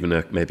Liverpool,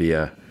 even maybe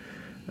a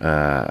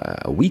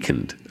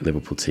weakened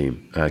Liverpool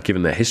team,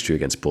 given their history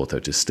against Porto,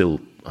 to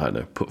still, I don't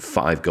know, put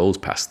 5 goals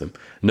past them.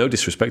 No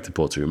disrespect to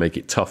Porto, who make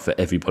it tough for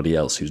everybody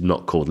else who's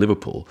not called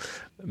Liverpool.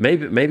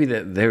 Maybe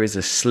there is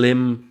a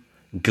slim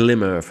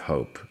glimmer of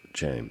hope,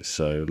 James.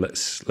 So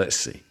let's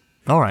see.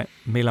 All right,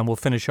 Milan will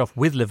finish off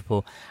with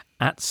Liverpool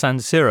at San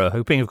Siro,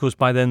 hoping, of course,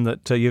 by then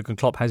that Jurgen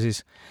Klopp has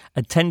his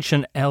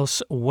attention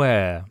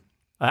elsewhere.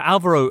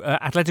 Alvaro,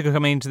 Atletico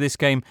coming into this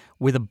game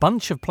with a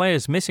bunch of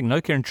players missing.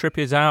 No, Kieran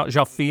Trippier's out,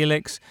 João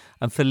Felix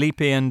and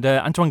Felipe and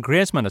Antoine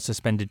Griezmann are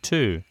suspended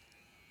too.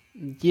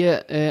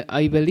 Yeah,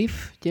 I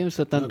believe, James,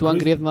 that Antoine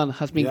Griezmann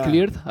has been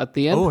cleared at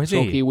the end. Oh, is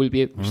so he? Will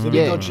be.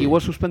 He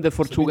was suspended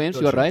for 2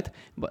 games, you're right.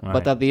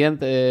 But at the end,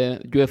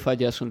 UEFA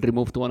just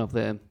removed one of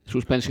the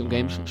suspension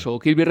games. So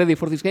he'll be ready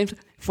for these games,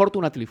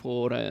 fortunately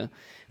for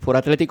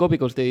Atletico,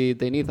 because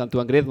they need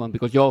Antoine Griezmann,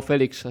 because João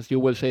Felix, as you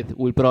well said,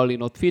 will probably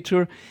not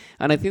feature.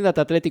 And I think that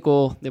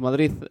Atletico de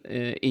Madrid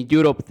in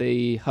Europe,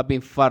 they have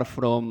been far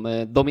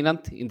from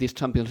dominant in this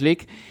Champions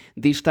League.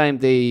 This time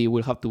they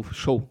will have to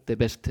show the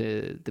best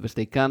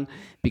they can,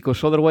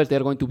 because otherwise they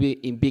are going to be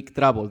in big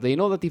trouble. They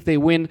know that if they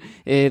win,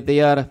 they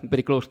are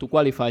very close to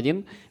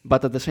qualifying,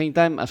 but at the same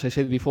time, as I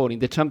said before, in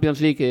the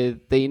Champions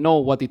League, they know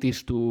what it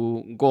is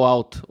to go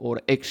out or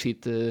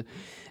exit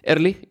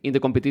early in the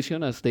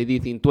competition, as they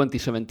did in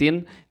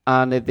 2017,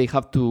 and they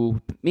have to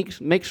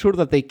make sure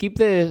that they keep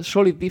the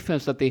solid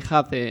defense that they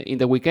had in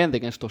the weekend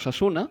against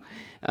Osasuna,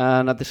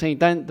 and at the same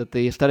time that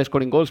they start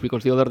scoring goals,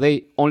 because the other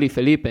day only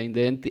Felipe in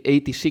the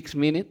 86th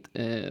minute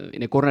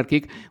in a corner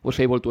kick was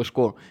able to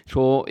score.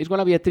 So it's going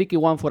to be a tricky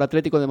one for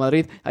Atletico de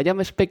Madrid. I am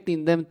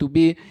expecting them to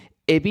be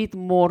a bit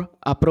more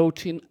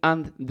approaching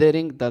and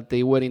daring than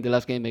they were in the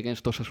last game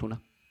against Osasuna.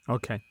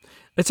 Okay.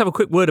 Let's have a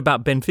quick word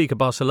about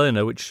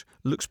Benfica-Barcelona, which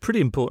looks pretty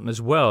important as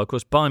well. Of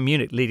course, Bayern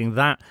Munich leading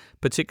that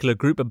particular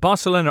group, but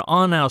Barcelona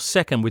are now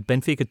second with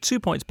Benfica 2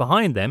 points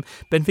behind them.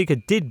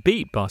 Benfica did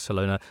beat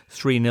Barcelona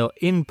 3-0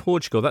 in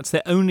Portugal. That's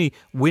their only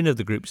win of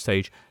the group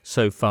stage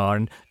so far,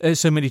 and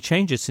there's so many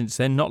changes since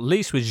then, not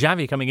least with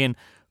Xavi coming in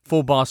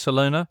for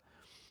Barcelona,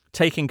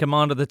 taking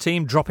command of the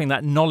team, dropping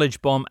that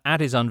knowledge bomb at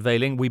his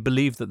unveiling. We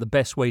believe that the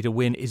best way to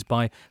win is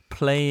by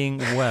playing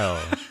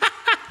well.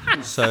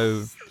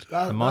 So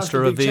the master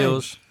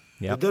reveals.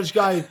 Yep. The Dutch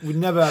guy would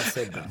never have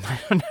said that.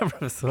 I never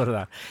have thought of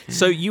that.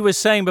 So you were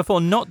saying before,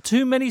 not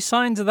too many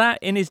signs of that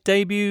in his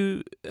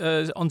debut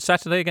on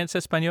Saturday against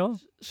Espanyol?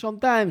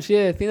 Sometimes,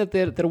 yeah. I think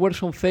that there were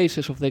some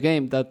phases of the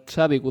game that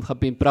Xavi would have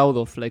been proud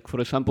of. Like,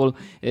 for example,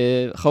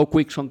 how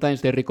quick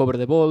sometimes they recover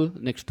the ball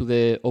next to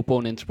the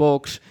opponent's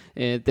box.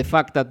 The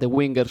fact that the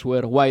wingers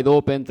were wide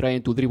open,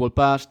 trying to dribble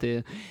past.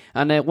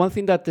 And one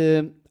thing that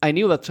I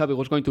knew that Xavi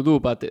was going to do,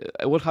 but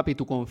I was happy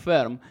to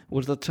confirm,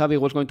 was that Xavi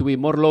was going to be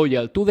more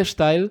loyal to the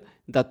style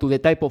than to the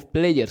type of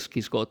players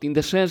he's got, in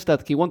the sense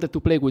that he wanted to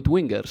play with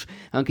wingers,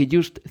 and he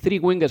used 3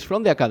 wingers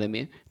from the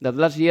academy that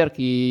last year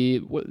we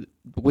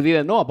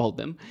didn't know about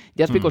them,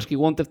 just because he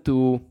wanted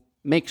to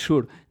make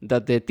sure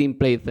that the team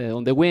played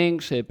on the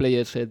wings,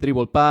 players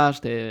dribble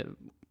past,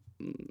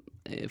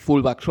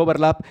 fullbacks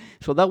overlap.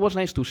 So that was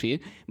nice to see.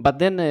 But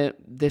then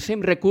the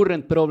same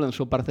recurrent problems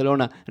of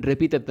Barcelona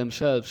repeated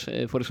themselves.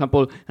 For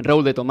example,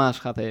 Raúl de Tomàs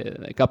had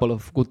a couple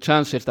of good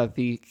chances that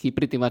he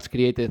pretty much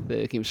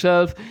created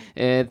himself.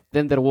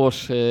 Then there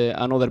was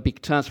another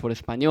big chance for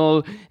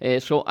Espanyol.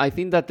 So I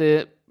think that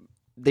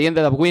they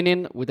ended up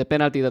winning with a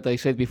penalty that I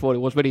said before. It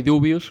was very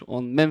dubious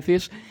on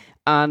Memphis.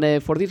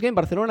 And for this game,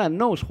 Barcelona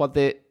knows what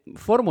the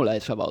formula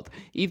is about.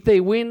 If they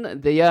win,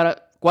 they are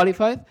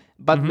qualified,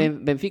 but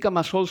Benfica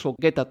must also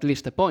get at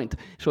least a point.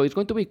 So it's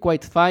going to be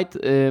quite fight.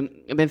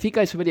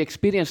 Benfica is a very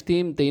experienced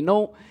team. They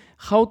know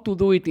how to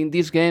do it in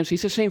these games.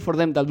 It's the same for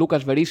them that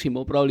Lucas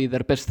Verissimo, probably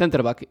their best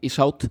centre-back, is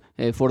out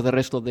for the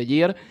rest of the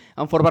year.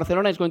 And for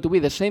Barcelona, it's going to be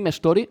the same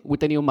story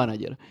with a new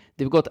manager.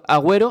 They've got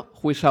Agüero,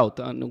 who is out,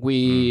 and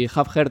we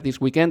have heard this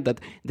weekend that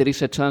there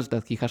is a chance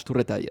that he has to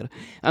retire.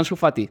 Ansu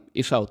Fati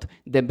is out.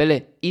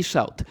 Dembélé is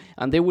out.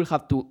 And they will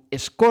have to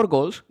score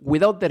goals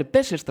without their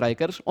best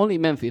strikers. Only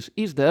Memphis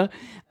is there.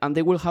 And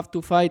they will have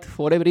to fight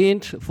for every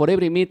inch, for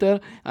every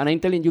meter. And I'm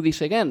telling you this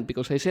again,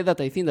 because I said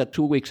that I think that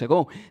 2 weeks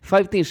ago,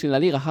 5 teams in La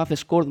Liga have have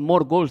scored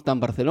more goals than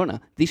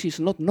Barcelona. This is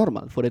not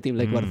normal for a team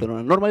like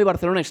Barcelona. Normally,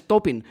 Barcelona is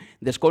topping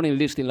the scoring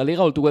list in La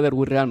Liga altogether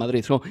with Real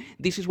Madrid. So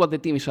this is what the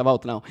team is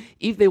about now.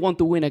 If they want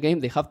to win a game,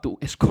 they have to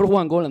score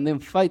one goal and then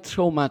fight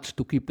so much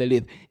to keep the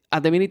lead.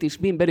 At the minute, it's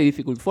been very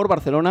difficult for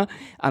Barcelona,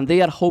 and they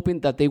are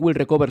hoping that they will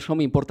recover some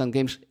important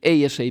games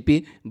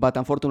ASAP, but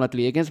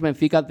unfortunately, against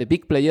Benfica, the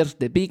big players,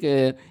 the big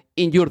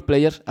injured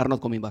players are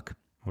not coming back.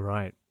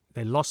 Right.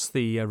 They lost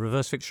the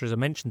reverse fixture, as I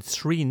mentioned,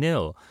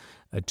 3-0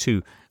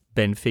 to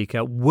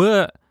Benfica.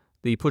 Were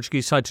the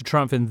Portuguese side to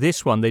triumph in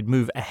this one, they'd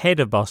move ahead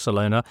of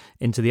Barcelona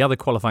into the other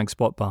qualifying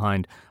spot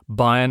behind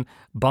Bayern.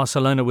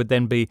 Barcelona would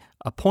then be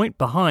a point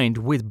behind,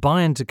 with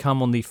Bayern to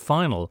come on the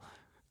final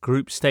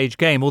group stage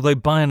game, although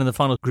Bayern in the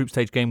final group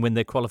stage game, when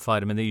they're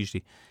qualified, I mean, they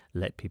usually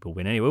let people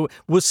win anyway.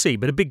 We'll see,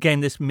 but a big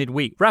game this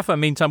midweek. Rafa,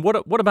 meantime,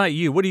 what about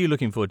you? What are you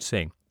looking forward to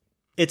seeing?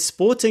 It's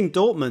Sporting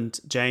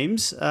Dortmund,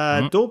 James.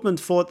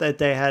 Dortmund thought that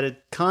they had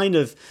it kind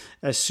of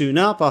soon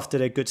up after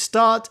their good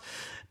start,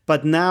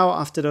 but now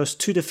after those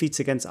 2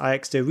 defeats against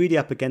Ajax, they're really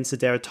up against it.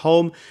 They're at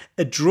home.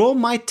 A draw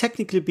might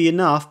technically be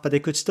enough, but they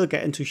could still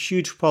get into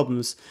huge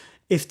problems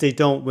if they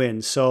don't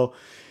win. So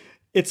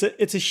it's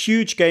a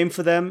huge game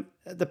for them.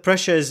 The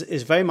pressure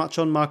is very much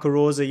on Marco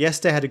Rose. Yes,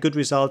 they had a good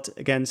result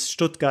against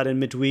Stuttgart in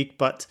midweek,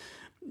 but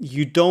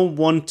you don't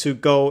want to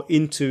go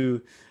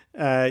into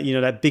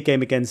that big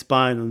game against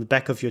Bayern on the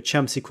back of your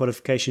Champions League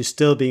qualification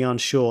still being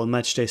unsure on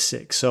match day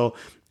 6. So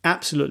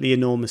absolutely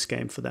enormous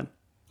game for them.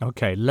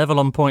 Okay, level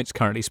on points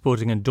currently,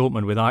 Sporting and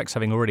Dortmund, with Ajax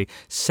having already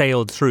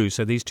sailed through.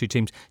 So these two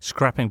teams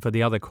scrapping for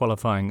the other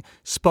qualifying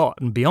spot.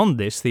 And beyond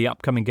this, the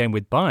upcoming game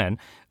with Bayern,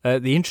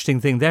 the interesting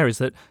thing there is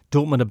that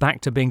Dortmund are back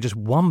to being just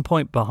 1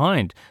 point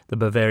behind the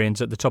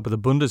Bavarians at the top of the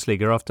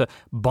Bundesliga after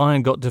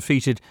Bayern got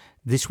defeated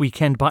this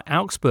weekend by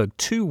Augsburg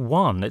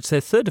 2-1. It's their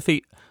third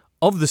defeat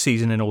of the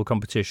season in all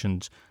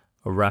competitions.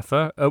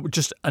 Rafa,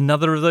 just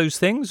another of those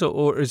things,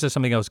 or is there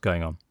something else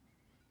going on?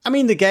 I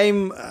mean, the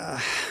game...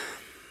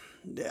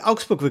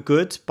 Augsburg were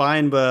good.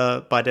 Bayern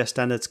were, by their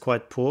standards,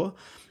 quite poor.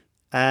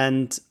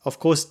 And, of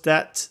course,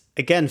 that,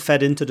 again,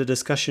 fed into the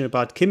discussion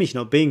about Kimmich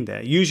not being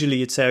there. Usually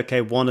you'd say,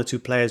 okay, 1 or 2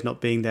 players not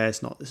being there,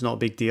 it's not a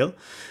big deal.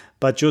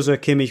 But Joshua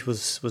Kimmich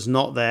was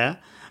not there.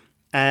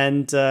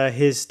 And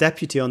his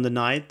deputy on the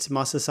night,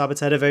 Marcel Sabitzer,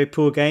 had a very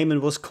poor game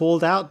and was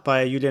called out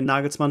by Julian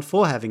Nagelsmann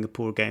for having a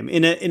poor game,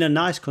 in a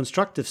nice,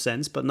 constructive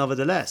sense, but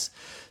nevertheless.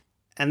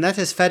 And that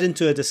has fed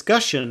into a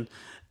discussion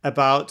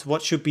about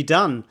what should be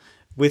done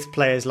with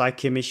players like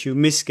Kimmich who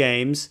miss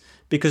games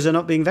because they're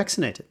not being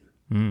vaccinated.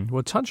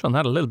 We'll touch on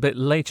that a little bit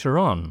later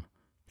on.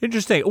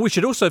 Interesting. We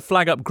should also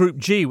flag up Group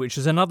G, which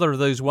is another of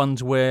those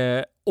ones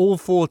where all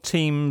 4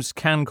 teams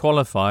can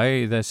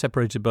qualify. They're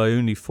separated by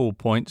only 4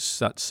 points.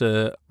 That's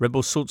Red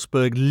Bull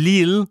Salzburg,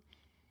 Lille,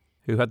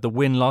 who had the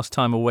win last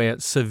time away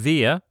at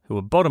Sevilla, who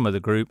are bottom of the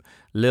group.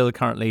 Lille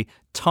currently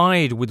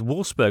tied with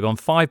Wolfsburg on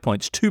 5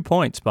 points, 2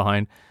 points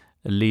behind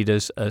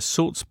leaders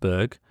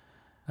Salzburg.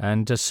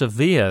 And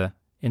Sevilla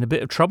in a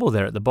bit of trouble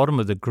there at the bottom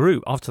of the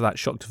group after that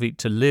shock defeat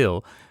to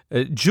Lille.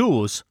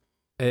 Jules,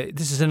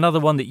 this is another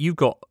one that you've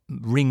got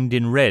ringed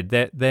in red.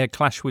 Their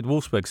clash with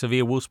Wolfsburg,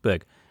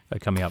 Sevilla-Wolfsburg,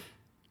 coming up.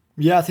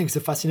 Yeah, I think it's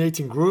a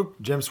fascinating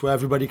group, James, where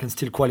everybody can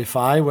still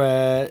qualify,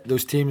 where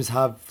those teams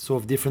have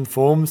sort of different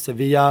forms.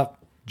 Sevilla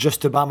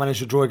just about managed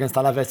to draw against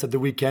Alaves at the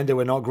weekend. They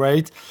were not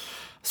great.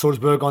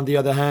 Salzburg, on the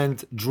other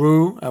hand,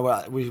 drew.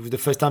 The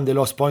first time they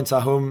lost points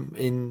at home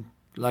in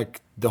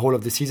like the whole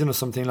of the season or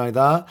something like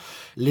that.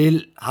 Lille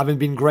haven't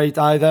been great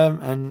either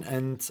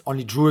and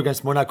only drew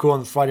against Monaco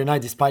on Friday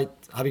night despite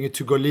having a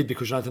 2-goal lead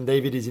because Jonathan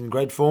David is in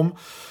great form.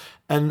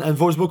 And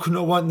Wolfsburg could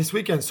not win this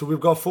weekend. So we've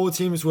got 4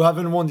 teams who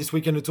haven't won this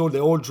weekend at all. They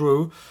all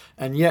drew.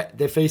 And yet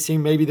they're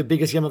facing maybe the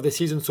biggest game of the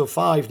season so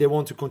far if they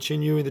want to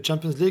continue in the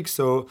Champions League.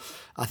 So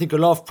I think a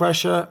lot of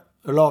pressure,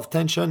 a lot of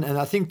tension. And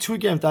I think 2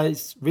 games that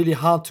is really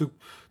hard to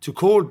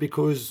call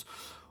because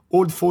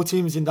all 4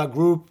 teams in that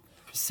group,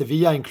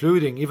 Sevilla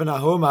including, even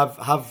at home,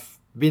 have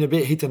been a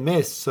bit hit and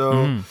miss.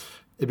 So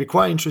it'd be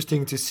quite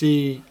interesting to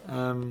see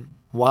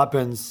what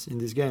happens in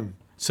this game.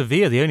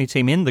 Sevilla, the only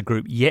team in the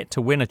group yet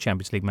to win a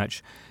Champions League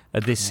match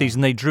this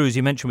season. They drew, as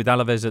you mentioned, with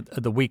Alaves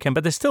at the weekend,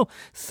 but they're still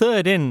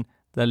third in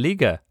the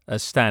Liga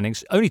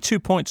standings, only 2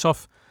 points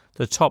off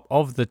the top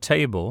of the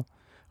table.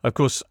 Of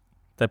course,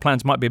 their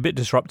plans might be a bit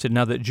disrupted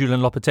now that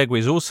Julian Lopetegui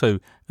is also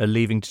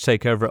leaving to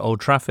take over at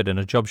Old Trafford in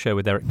a job share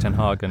with Erik ten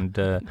Hag and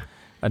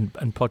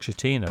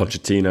Pochettino.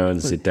 Pochettino and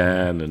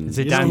Zidane. And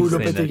you know who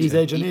Lopetegui's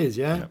agent is,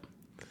 yeah?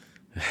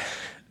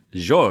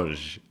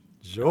 George,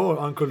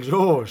 Uncle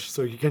George.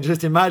 So you can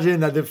just imagine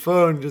that the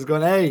phone just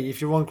going, hey, if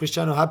you want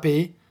Cristiano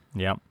happy.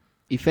 Yeah.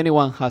 If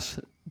anyone has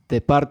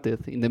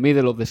departed in the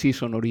middle of the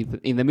season or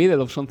in the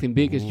middle of something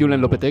big, it's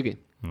Julian Lopetegui.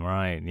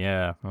 Right,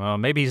 yeah. Well,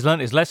 maybe he's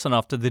learnt his lesson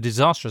after the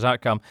disastrous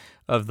outcome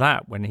of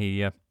that when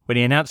he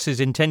announced his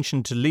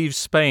intention to leave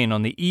Spain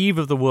on the eve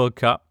of the World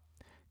Cup.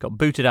 Got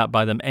booted out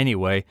by them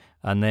anyway,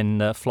 and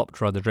then flopped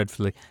rather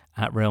dreadfully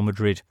at Real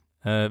Madrid.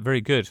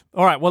 Very good.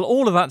 All right, well,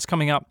 all of that's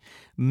coming up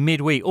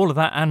midweek. All of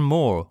that and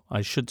more,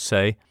 I should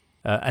say.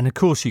 And, of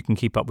course, you can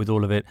keep up with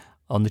all of it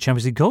on the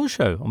Champions League Goal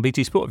Show on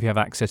BT Sport if you have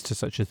access to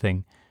such a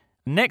thing.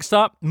 Next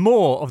up,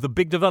 more of the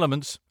big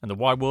developments in the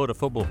wide world of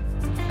football.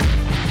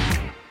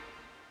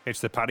 It's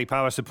the Paddy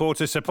Power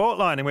Supporters Support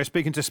Line, and we're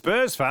speaking to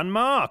Spurs fan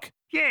Mark.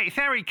 Yeah, it's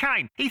Harry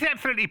Kane. He's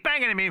absolutely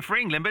banging him in for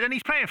England, but then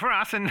he's playing for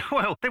us, and,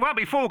 well, there won't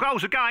be 4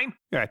 goals a game.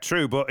 Yeah,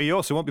 true, but he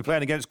also won't be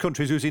playing against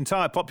countries whose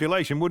entire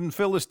population wouldn't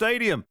fill the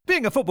stadium.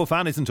 Being a football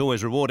fan isn't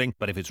always rewarding,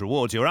 but if it's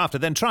rewards you're after,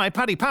 then try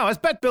Paddy Power's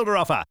Bet Builder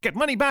offer. Get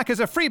money back as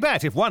a free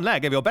bet if one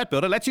leg of your Bet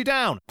Builder lets you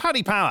down.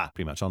 Paddy Power.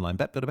 Pre-match online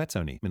Bet Builder bets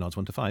only. Min odds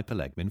 1 to 5 per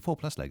leg. Min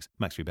 4+ legs.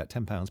 Max free bet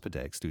 £10 per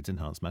day. Excludes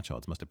enhanced match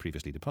odds. Must have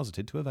previously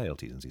deposited to avail.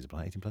 T's and C's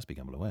apply. 18+.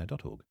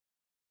 BeGambleAware.org.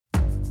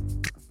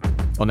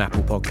 On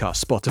Apple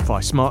Podcasts,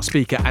 Spotify, Smart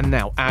Speaker, and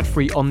now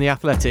ad-free on The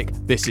Athletic,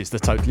 this is the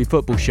Totally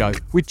Football Show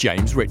with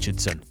James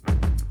Richardson.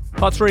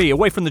 Part 3,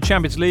 away from the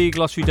Champions League.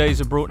 Last few days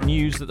have brought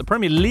news that the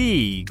Premier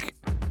League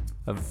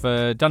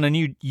have done a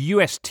new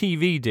US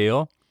TV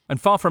deal,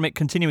 and far from it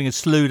continuing a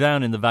slow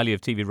down in the value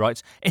of TV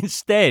rights,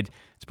 instead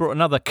it's brought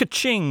another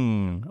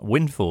ka-ching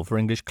windfall for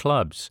English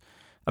clubs.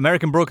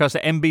 American broadcaster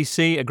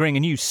NBC agreeing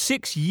a new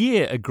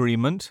 6-year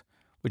agreement,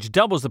 which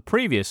doubles the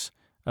previous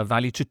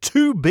value to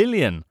 $2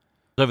 billion.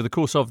 Over the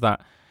course of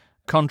that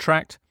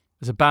contract,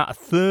 there's about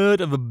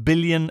 $1/3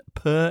 billion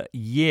per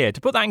year. To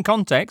put that in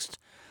context,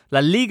 La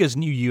Liga's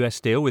new US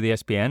deal with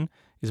ESPN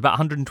is about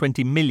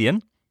 $120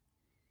 million,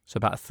 so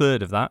about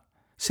 1/3 of that.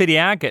 Serie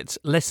A gets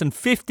less than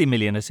 $50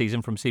 million a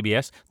season from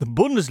CBS. The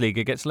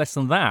Bundesliga gets less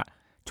than that,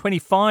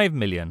 $25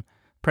 million.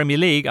 Premier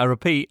League, I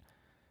repeat,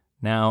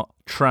 now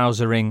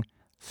trousering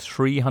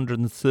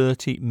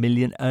 $330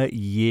 million a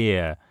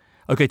year.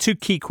 Okay, 2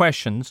 key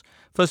questions.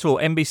 First of all,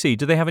 NBC,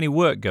 do they have any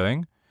work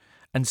going?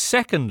 And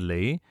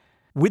secondly,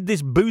 with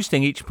this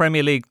boosting each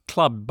Premier League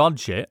club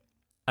budget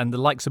and the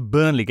likes of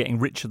Burnley getting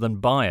richer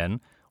than Bayern,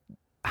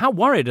 how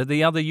worried are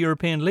the other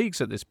European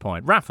leagues at this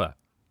point? Rafa?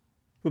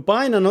 Well,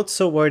 Bayern are not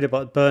so worried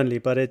about Burnley,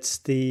 but it's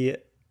the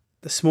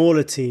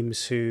smaller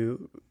teams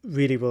who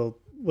really will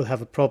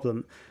have a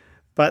problem.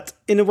 But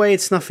in a way,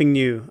 it's nothing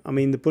new. I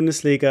mean, the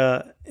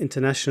Bundesliga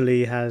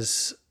internationally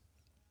has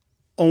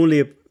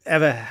only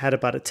ever had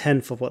about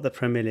 1/10 of what the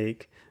Premier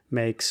League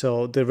makes.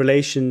 So the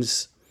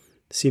relations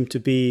seem to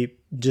be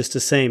just the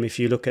same if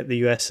you look at the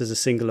US as a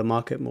singular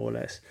market, more or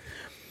less.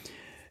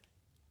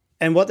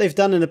 And what they've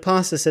done in the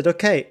past is said,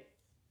 okay,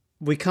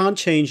 we can't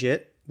change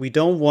it. We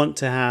don't want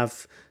to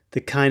have the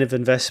kind of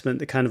investment,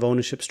 the kind of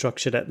ownership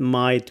structure that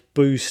might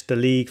boost the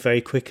league very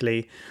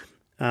quickly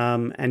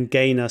and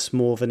gain us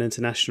more of an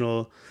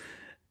international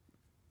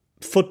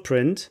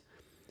footprint.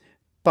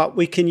 But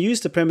we can use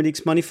the Premier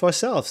League's money for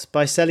ourselves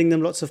by selling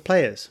them lots of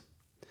players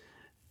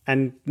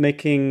and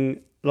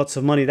making lots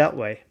of money that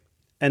way.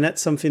 And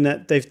that's something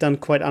that they've done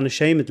quite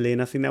unashamedly,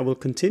 and I think that will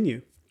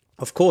continue.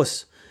 Of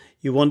course,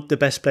 you want the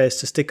best players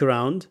to stick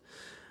around,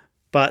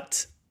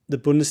 but the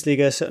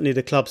Bundesliga, certainly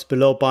the clubs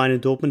below Bayern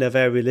and Dortmund, are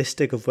very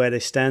realistic of where they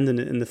stand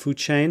in the food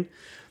chain.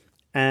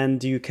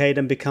 And the UK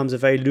then becomes a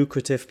very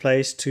lucrative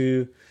place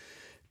to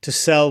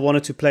sell 1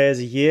 or 2 players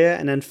a year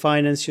and then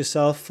finance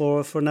yourself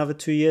for another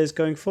 2 years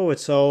going forward.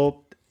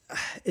 So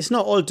it's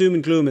not all doom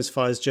and gloom as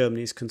far as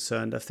Germany is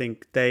concerned. I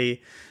think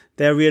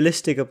they're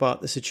realistic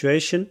about the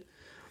situation,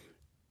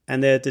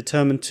 and they're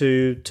determined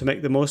to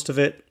make the most of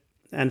it.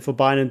 And for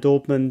Bayern and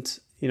Dortmund,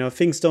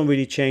 things don't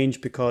really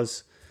change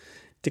because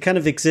they kind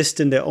of exist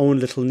in their own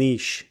little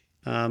niche.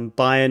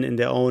 Bayern in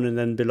their own, and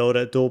then below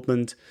that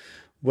Dortmund,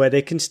 where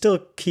they can still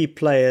keep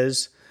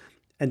players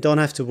and don't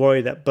have to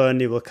worry that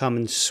Burnley will come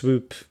and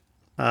swoop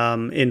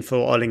in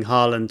for Erling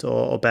Haaland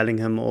or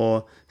Bellingham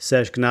or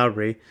Serge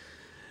Gnabry.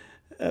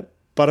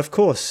 But of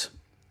course,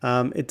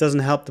 it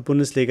doesn't help the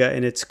Bundesliga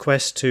in its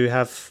quest to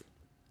have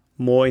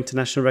more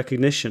international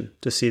recognition,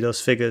 to see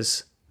those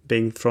figures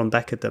being thrown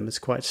back at them. It's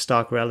quite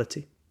stark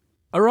reality.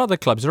 Are other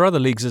clubs, are other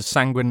leagues as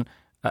sanguine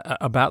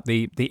about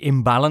the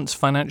imbalance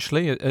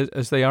financially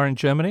as they are in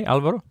Germany,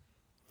 Alvaro?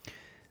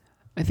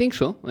 I think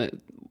so.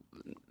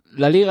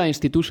 La Liga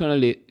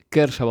institutionally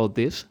cares about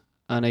this,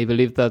 and I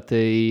believe that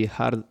they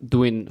are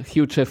doing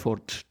huge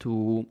efforts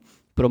to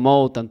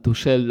promote and to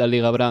sell La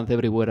Liga brand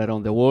everywhere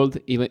around the world.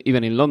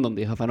 Even in London,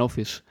 they have an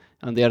office,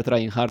 and they are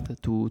trying hard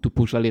to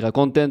push La Liga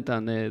content,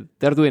 and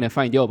they're doing a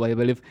fine job, I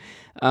believe.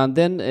 And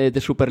then the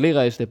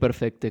Superliga is the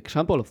perfect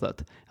example of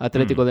that.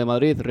 Atletico de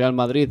Madrid, Real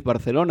Madrid,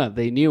 Barcelona,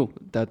 they knew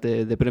that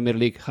the Premier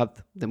League had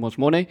the most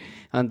money,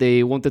 and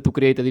they wanted to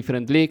create a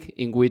different league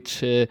in which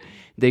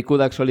they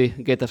could actually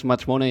get as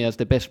much money as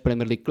the best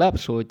Premier League club.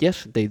 So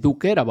yes, they do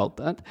care about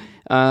that.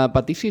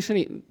 But this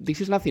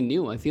is nothing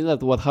new. I think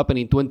that what happened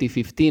in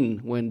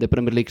 2015 when the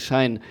Premier League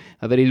signed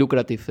a very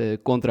lucrative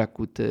contract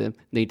with the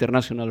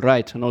international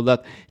rights and all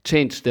that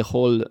changed the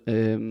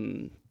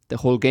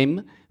whole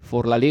game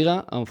for La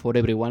Liga and for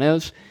everyone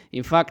else.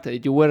 In fact,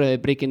 you were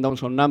breaking down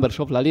some numbers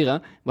of La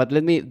Liga, but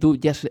let me do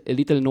just a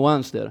little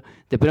nuance there.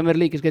 The Premier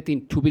League is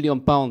getting £2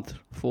 billion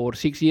for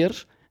 6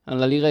 years,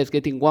 and La Liga is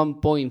getting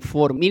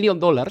 $1.4 million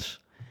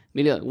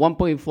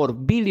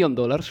 $1.4 billion,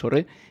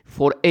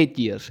 for 8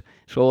 years.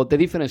 So the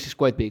difference is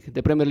quite big.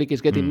 The Premier League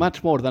is getting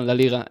much more than La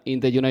Liga in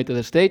the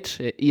United States.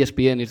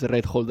 ESPN is the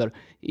right holder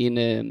in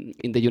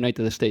the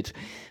United States.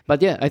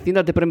 But yeah, I think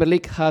that the Premier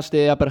League has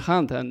the upper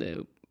hand,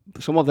 and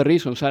some of the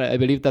reasons are, I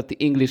believe that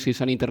English is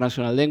an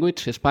international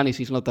language. Spanish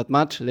is not that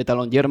much, let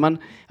alone German.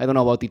 I don't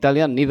know about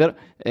Italian, neither.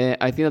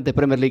 I think that the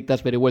Premier League does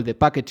very well. The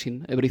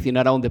packaging, everything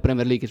around the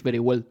Premier League is very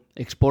well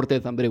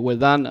exported and very well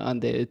done,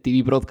 and the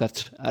TV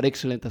broadcasts are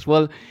excellent as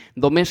well.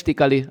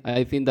 Domestically,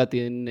 I think that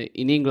in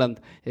England,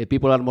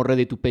 people are more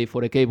ready to pay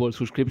for a cable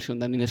subscription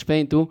than in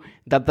Spain too.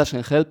 That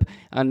doesn't help.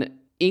 And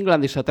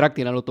England is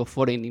attracting a lot of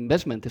foreign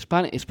investment.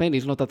 Spain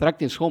is not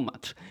attracting so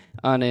much.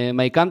 And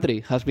my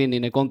country has been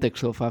in a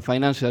context of a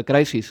financial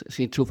crisis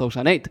since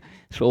 2008.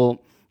 So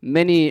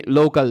many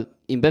local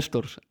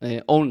investors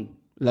own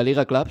La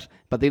Liga clubs,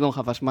 but they don't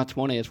have as much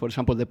money as, for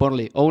example, the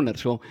Burnley owner.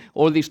 So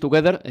all this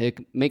together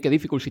make a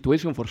difficult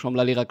situation for some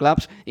La Liga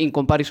clubs in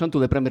comparison to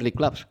the Premier League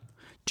clubs.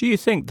 Do you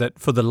think that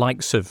for the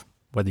likes of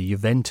whether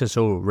Juventus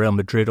or Real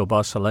Madrid or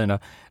Barcelona,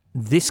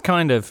 this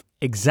kind of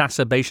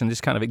exacerbation, this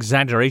kind of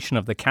exaggeration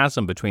of the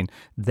chasm between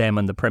them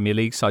and the Premier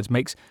League sides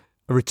makes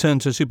a return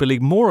to Super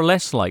League more or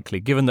less likely,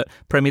 given that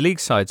Premier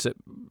League sides,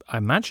 I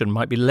imagine,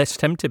 might be less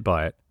tempted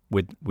by it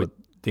with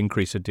the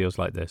increase of deals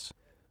like this?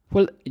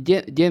 Well,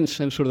 James,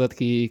 I'm sure that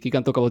he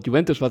can talk about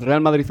Juventus, but Real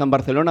Madrid and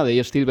Barcelona,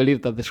 they still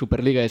believe that the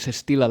Superliga is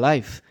still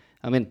alive.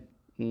 I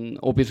mean,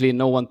 obviously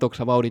no one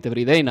talks about it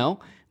every day now,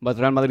 but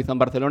Real Madrid and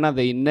Barcelona,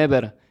 they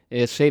never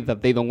say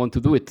that they don't want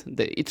to do it.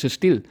 It's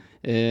still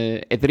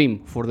a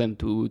dream for them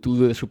to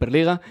do the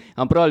Superliga,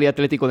 and probably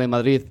Atletico de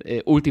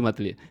Madrid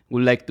ultimately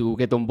would like to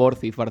get on board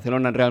if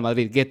Barcelona and Real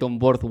Madrid get on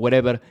board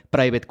whatever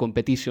private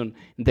competition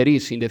there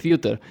is in the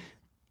future.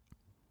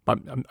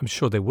 I'm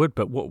sure they would,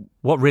 but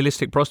what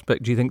realistic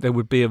prospect do you think there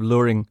would be of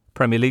luring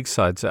Premier League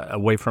sides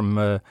away from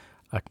a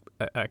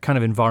kind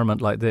of environment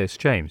like this,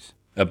 James?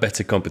 A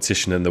better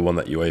competition than the one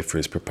that UEFA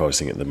is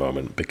proposing at the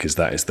moment, because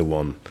that is the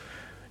one,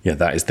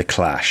 that is the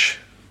clash,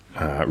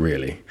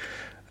 really.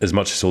 As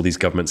much as all these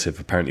governments have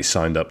apparently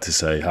signed up to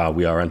say,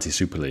 we are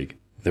anti-Super League,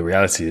 the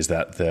reality is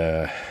that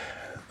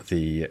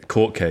the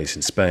court case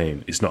in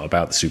Spain is not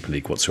about the Super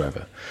League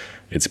whatsoever.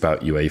 It's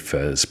about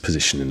UEFA's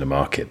position in the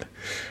market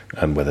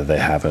and whether they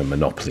have a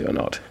monopoly or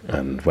not,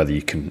 and whether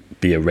you can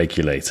be a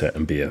regulator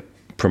and be a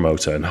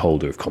promoter and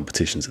holder of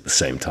competitions at the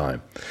same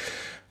time.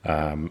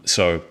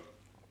 So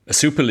a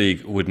Super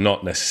League would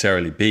not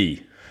necessarily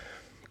be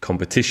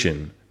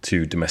competition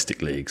to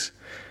domestic leagues.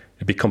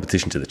 It'd be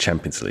competition to the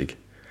Champions League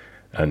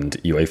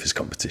and UEFA's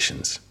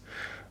competitions.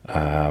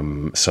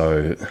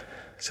 So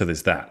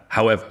there's that.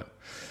 However,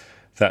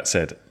 that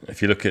said,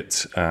 if you look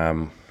at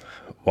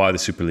why the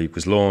Super League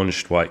was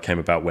launched, why it came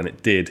about when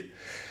it did,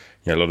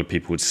 a lot of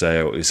people would say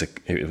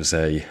it was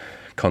a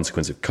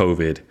consequence of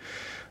COVID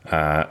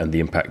and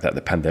the impact that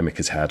the pandemic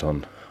has had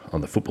on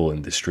the football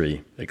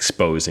industry,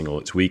 exposing all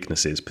its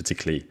weaknesses,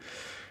 particularly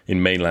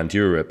in mainland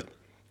Europe.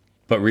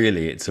 But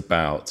really, it's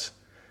about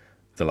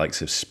the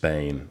likes of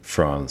Spain,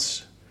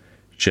 France,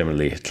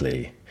 Germany,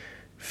 Italy,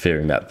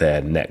 fearing that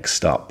they're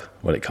next up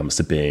when it comes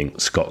to being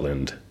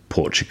Scotland,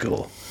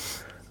 Portugal,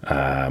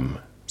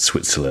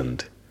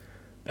 Switzerland,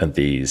 and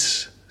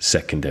these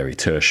secondary,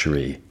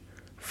 tertiary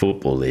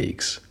football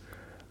leagues,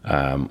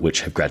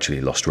 which have gradually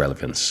lost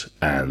relevance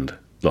and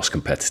lost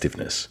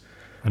competitiveness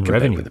and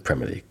compared revenue with the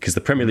Premier League. Because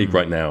the Premier League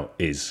right now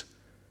is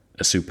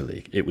a Super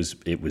League. It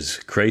was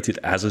created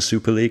as a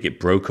Super League. It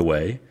broke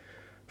away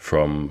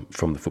from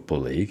the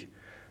Football League,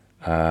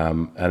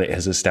 and it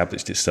has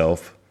established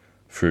itself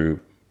through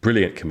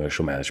brilliant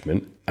commercial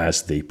management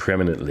as the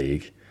preeminent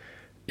league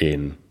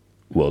in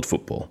world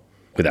football,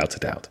 without a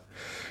doubt.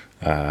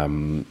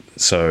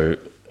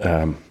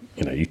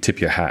 You tip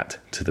your hat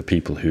to the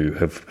people who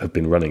have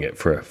been running it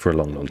for a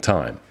long, long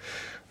time.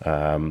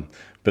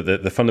 But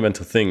the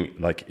fundamental thing,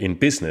 like in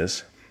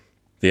business,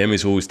 the aim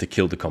is always to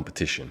kill the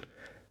competition.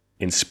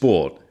 In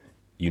sport,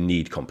 you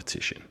need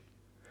competition.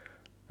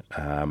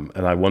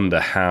 And I wonder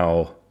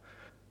how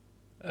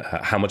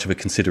much of a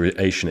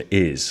consideration it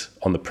is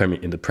in the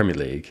Premier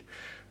League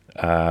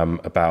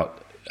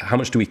about how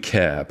much do we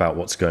care about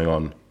what's going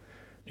on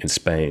in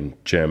Spain,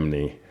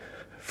 Germany,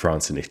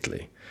 France and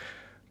Italy.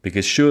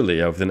 Because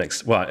surely over the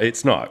next... Well,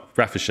 it's not.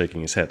 Rafa's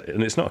shaking his head,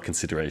 and it's not a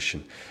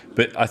consideration.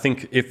 But I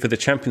think if for the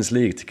Champions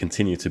League to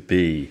continue to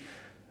be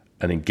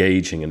an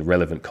engaging and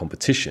relevant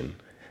competition,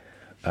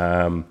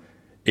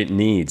 it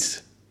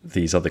needs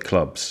these other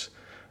clubs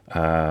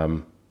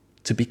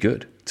to be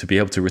good, to be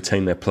able to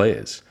retain their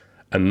players.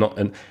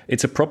 And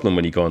it's a problem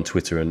when you go on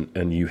Twitter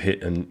and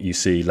you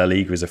see La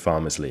Liga is a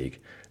farmers' league,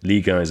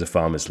 Liga is a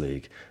farmers'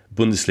 league,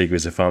 Bundesliga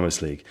is a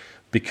farmers' league,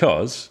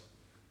 because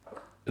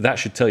that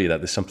should tell you that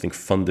there's something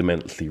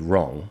fundamentally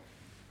wrong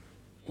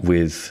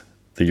with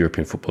the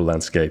European football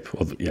landscape,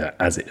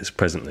 as it is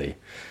presently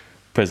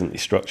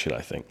structured,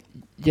 I think.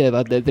 Yeah,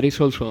 but there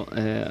is also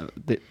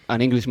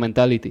an English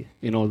mentality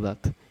in all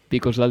that,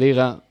 because La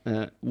Liga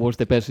was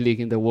the best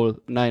league in the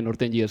world 9 or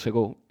 10 years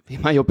ago.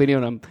 In my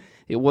opinion,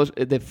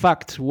 the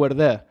facts were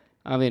there.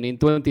 I mean, in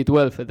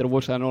 2012, there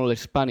was an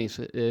all-Spanish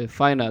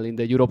final in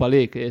the Europa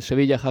League.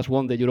 Sevilla has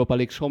won the Europa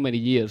League so many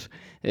years.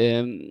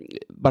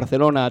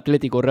 Barcelona,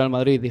 Atletico, Real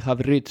Madrid, they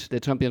have reached the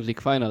Champions League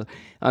final.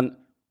 And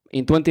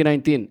in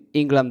 2019,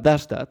 England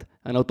does that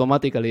and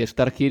automatically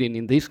start hearing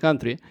in this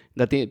country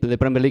that the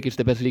Premier League is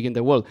the best league in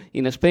the world.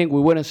 In Spain,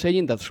 we weren't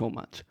saying that so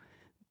much.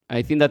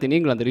 I think that in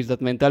England, there is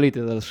that mentality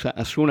that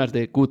as soon as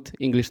the good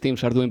English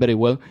teams are doing very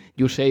well,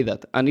 you say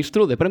that. And it's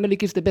true, the Premier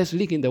League is the best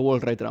league in the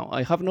world right now.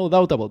 I have no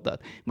doubt about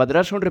that. But there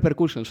are some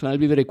repercussions, and I'll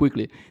be very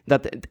quickly,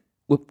 that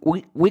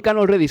we can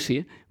already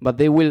see, but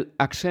they will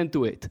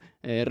accentuate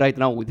right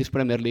now with this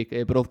Premier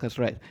League broadcast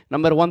right.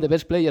 Number one, the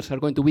best players are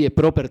going to be a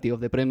property of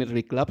the Premier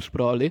League clubs,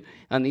 probably.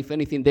 And if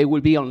anything, they will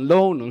be on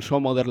loan on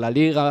some other La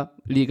Liga,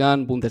 Liga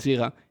 1,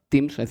 Bundesliga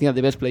teams. I think that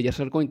the best players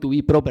are going to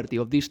be property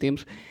of these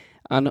teams.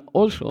 And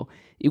also,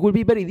 it will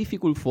be very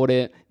difficult for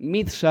a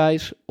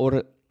mid-size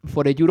or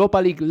for a Europa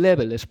League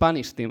level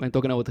Spanish team, I'm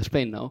talking about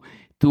Spain now,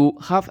 to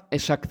have a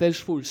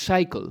successful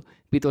cycle.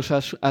 Because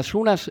as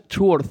soon as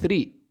 2 or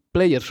 3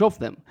 players of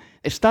them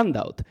stand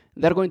out,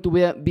 they're going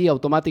to be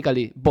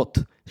automatically bought.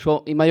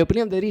 So, in my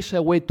opinion, there is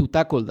a way to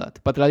tackle that.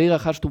 But La Liga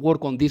has to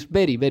work on this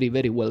very, very,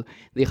 very well.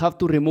 They have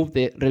to remove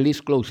the release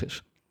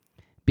clauses.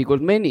 Because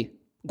many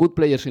good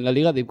players in La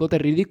Liga, they've got a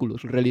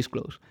ridiculous release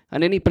clause.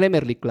 And any Premier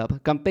League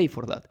club can pay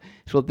for that.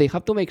 So they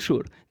have to make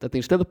sure that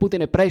instead of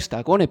putting a price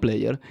tag on a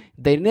player,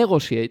 they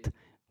negotiate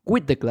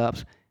with the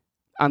clubs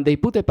and they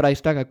put a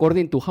price tag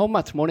according to how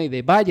much money the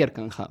buyer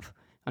can have.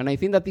 And I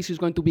think that this is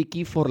going to be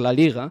key for La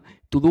Liga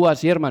to do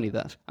as Germany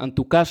does and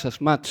to cash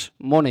as much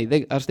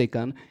money as they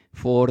can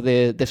for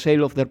the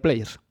sale of their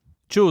players.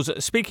 Jules,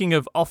 speaking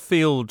of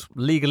off-field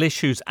legal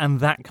issues and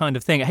that kind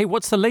of thing, hey,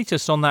 what's the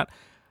latest on that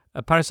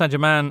Paris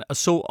Saint-Germain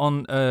assault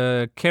on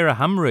Kheira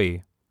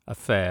Hamri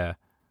affair?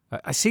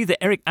 I see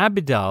that Eric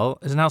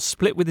Abidal is now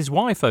split with his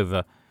wife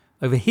over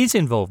his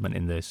involvement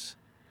in this.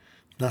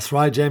 That's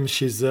right, James.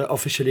 She's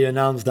officially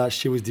announced that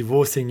she was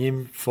divorcing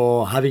him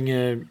for having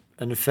an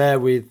affair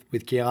with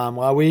Kheira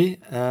Hamraoui.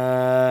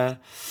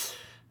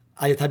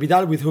 Ayat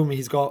Abidal, with whom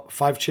he's got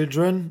 5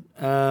 children.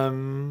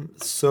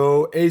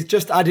 So he's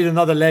just added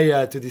another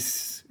layer to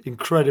this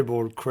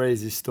incredible,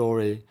 crazy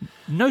story.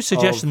 No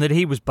suggestion that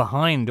he was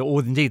behind, or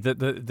indeed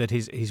that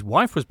his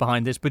wife was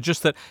behind this, but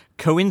just that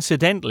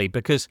coincidentally,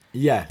 because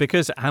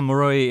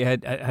Hamraoui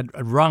had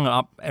rung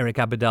up Eric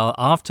Abidal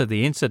after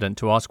the incident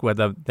to ask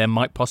whether there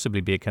might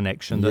possibly be a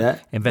connection.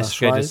 That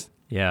investigators,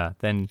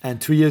 then.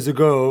 And 2 years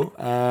ago,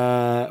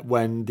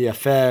 when the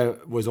affair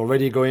was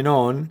already going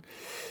on,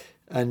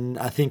 and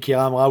I think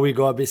Kheira Hamraoui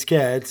got a bit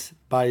scared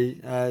by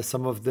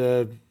some of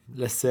the,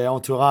 let's say,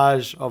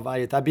 entourage of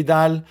Ayat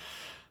Abidal.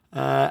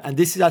 And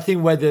this is, I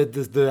think, where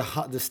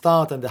the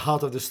start and the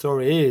heart of the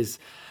story is.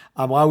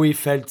 Hamraoui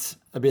felt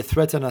a bit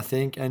threatened, I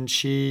think, and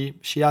she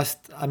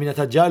asked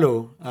Aminata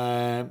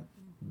Diallo,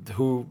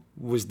 who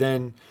was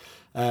then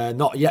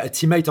not yet a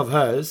teammate of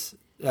hers,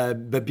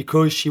 but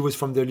because she was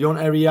from the Lyon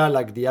area,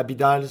 like the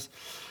Abidals,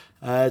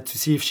 to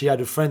see if she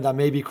had a friend that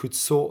maybe could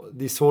sort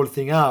this whole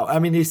thing out. I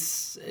mean,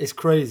 it's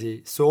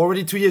crazy. So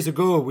already 2 years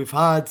ago, we've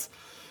had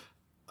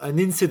an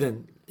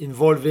incident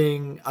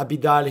involving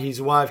Abidal,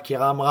 his wife,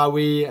 Kheira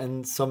Hamraoui,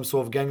 and some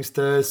sort of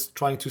gangsters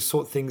trying to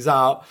sort things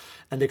out.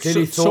 And they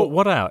clearly thought... Sort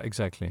what out,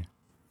 exactly?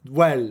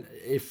 Well,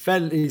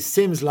 it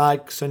seems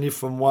like, certainly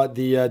from what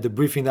the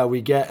briefing that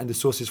we get and the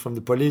sources from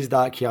the police,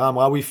 that Kheira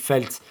Hamraoui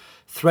felt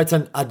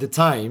threatened at the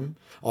time,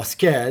 or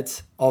scared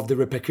of the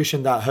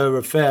repercussion that her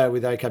affair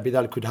with Eric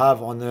Abidal could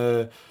have on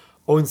her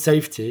own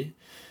safety.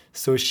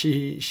 So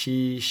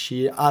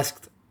she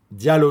asked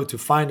Diallo to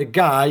find a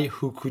guy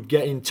who could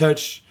get in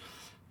touch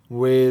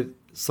with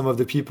some of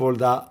the people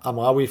that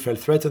Hamraoui felt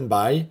threatened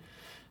by,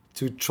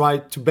 to try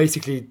to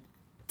basically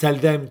tell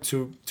them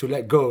to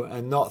let go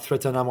and not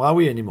threaten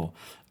Hamraoui anymore.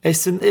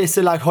 It's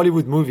a like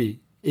Hollywood movie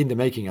in the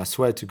making, I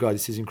swear to God.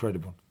 This is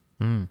incredible.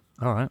 All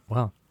right,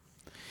 well.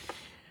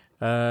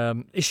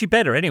 Is she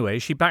better anyway?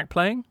 Is she back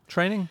playing,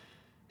 training?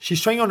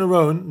 She's training on her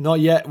own, not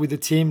yet with the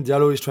team.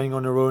 Diallo is training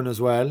on her own as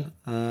well.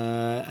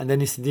 And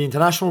then it's the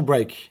international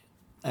break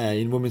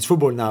in women's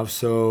football now,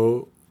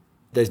 so...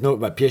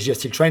 PSG are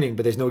still training,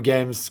 but there's no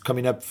games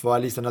coming up for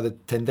at least another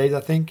 10 days,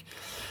 I think.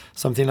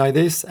 Something like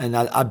this. And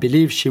I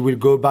believe she will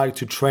go back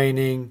to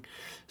training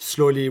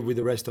slowly with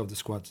the rest of the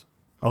squad.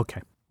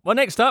 Okay. Well,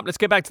 next up, let's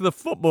get back to the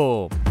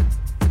football.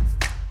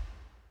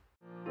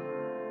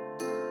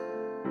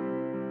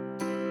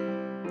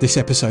 This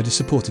episode is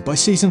supported by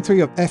Season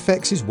 3 of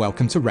FX's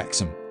Welcome to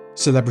Wrexham.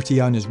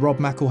 Celebrity owners Rob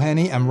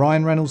McElhenney and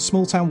Ryan Reynolds'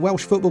 small-town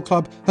Welsh football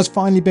club has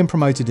finally been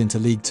promoted into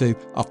League 2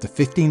 after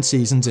 15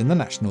 seasons in the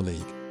National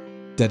League.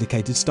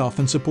 Dedicated staff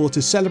and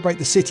supporters celebrate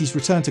the city's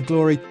return to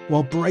glory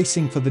while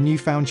bracing for the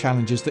newfound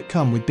challenges that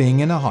come with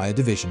being in a higher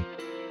division.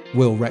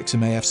 Will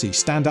Wrexham AFC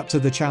stand up to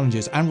the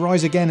challenges and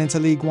rise again into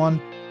League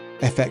 1?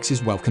 FX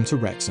is Welcome to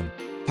Wrexham.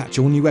 Catch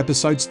all new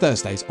episodes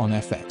Thursdays on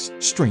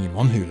FX. Stream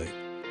on Hulu.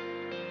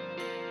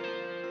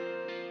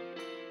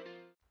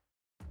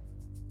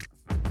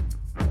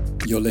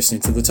 You're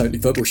listening to the Totally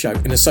Football Show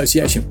in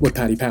association with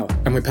Paddy Power.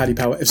 And with Paddy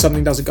Power, if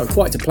something doesn't go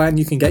quite to plan,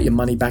 you can get your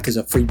money back as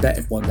a free bet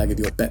if one leg of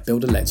your bet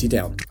builder lets you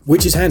down.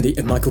 Which is handy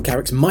if Michael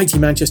Carrick's mighty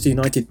Manchester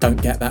United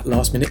don't get that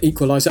last-minute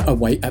equaliser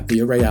away at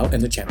Villarreal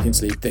in the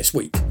Champions League this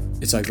week.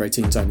 It's over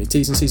 18s only.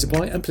 T's and C's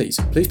apply, and please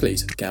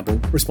gamble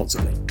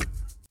responsibly.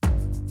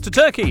 To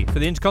Turkey for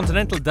the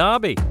Intercontinental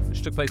Derby,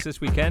 which took place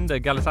this weekend.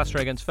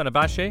 Galatasaray against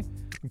Fenerbahce.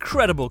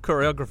 Incredible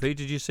choreography,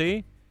 did you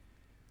see?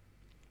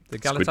 The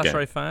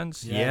Galatasaray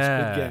fans?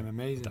 Yeah, Squid Game,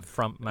 amazing. The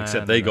front man.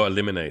 Except they got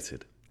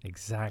eliminated.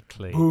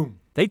 Exactly. Boom.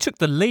 They took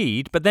the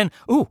lead, but then,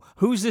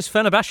 who's this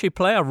Fenerbahce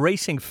player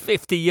racing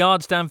 50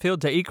 yards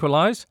downfield to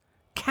equalise?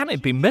 Can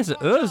it be Mesut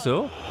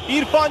Ozil?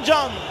 İrfan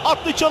Can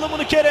attı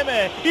çalımını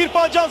Kerem'e.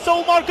 İrfan Can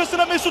savunma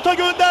arkasına Mesut'a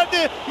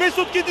gönderdi.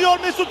 Mesut gidiyor.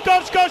 Mesut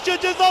karşı karşıya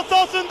ceza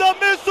sahasında.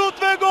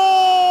 Mesut ve gol!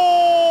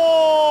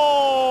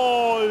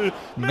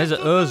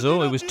 Mesut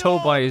Ozil, who was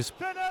told by his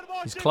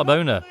club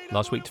owner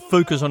last week to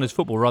focus on his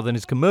football rather than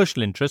his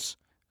commercial interests,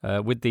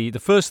 with the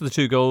first of the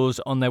two goals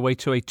on their way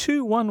to a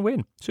 2-1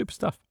 win. Super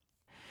stuff.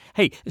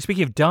 Hey,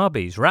 speaking of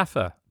derbies,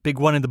 Rafa, big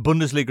one in the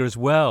Bundesliga as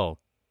well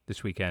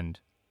this weekend.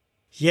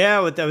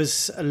 Yeah, there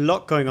was a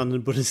lot going on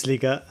in the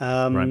Bundesliga.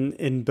 Right.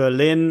 In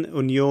Berlin,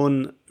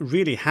 Union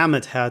really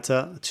hammered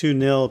Hertha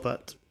 2-0,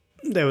 but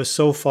they were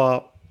so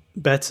far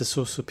better,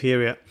 so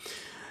superior.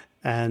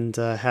 And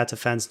Hertha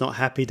fans not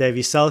happy.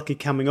 Davy Selke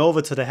coming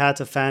over to the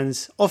Hertha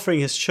fans,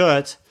 offering his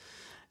shirt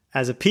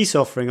as a peace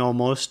offering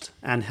almost,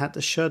 and had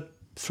the shirt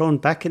thrown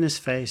back in his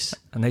face.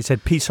 And they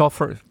said peace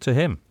offer to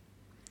him.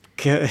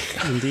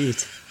 Indeed.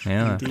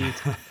 Yeah. Indeed.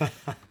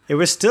 It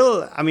was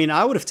still, I mean,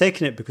 I would have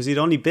taken it because he'd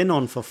only been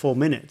on for 4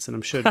 minutes and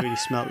I'm sure it really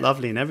smelled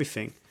lovely and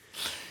everything.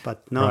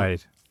 But no.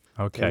 Right.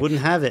 Okay. They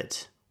wouldn't have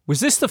it.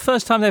 Was this the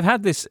first time they've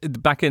had this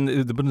back in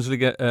the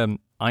Bundesliga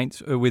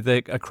with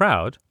a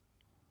crowd?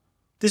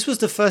 This was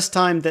the first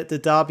time that the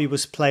derby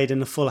was played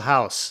in a full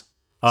house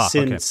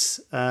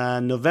since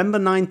November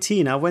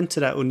 19. I went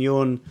to that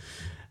Union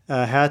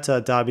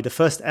Hertha derby, the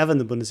first ever in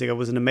the Bundesliga. It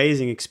was an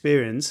amazing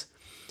experience.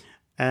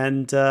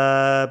 And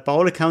by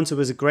all accounts, it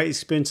was a great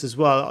experience as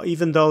well,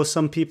 even though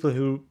some people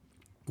who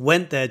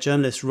went there,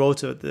 journalists,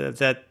 wrote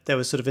that they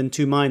were sort of in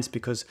two minds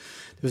because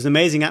there was an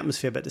amazing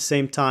atmosphere, but at the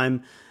same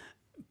time,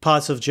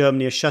 parts of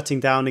Germany are shutting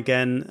down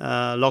again,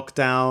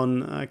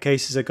 lockdown,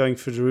 cases are going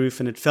through the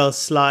roof, and it felt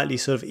slightly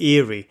sort of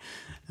eerie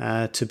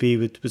to be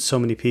with so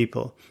many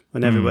people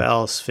when everywhere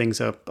else things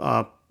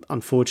are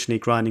unfortunately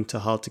grinding to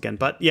a halt again.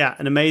 But yeah,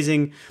 an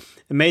amazing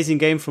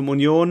game from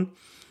Union.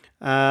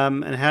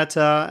 And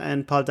Hertha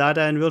and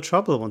Paldada in real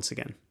trouble once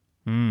again.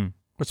 Well,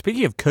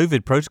 speaking of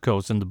COVID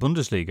protocols in the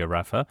Bundesliga,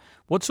 Rafa,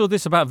 what's all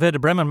this about Werder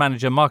Bremen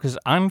manager Markus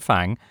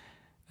Anfang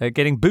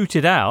getting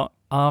booted out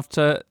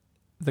after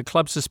the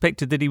club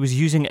suspected that he was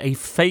using a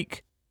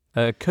fake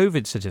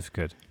COVID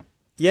certificate?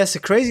 Yes, a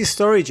crazy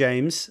story,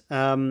 James.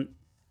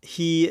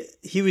 He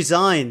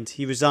resigned.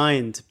 He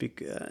resigned,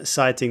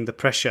 citing the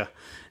pressure,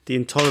 the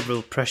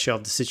intolerable pressure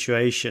of the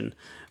situation.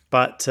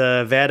 But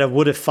Werder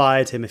would have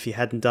fired him if he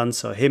hadn't done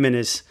so. Him and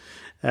his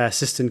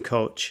assistant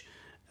coach,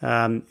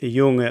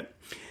 Junge.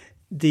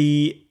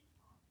 The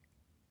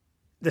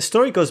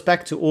story goes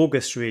back to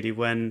August, really,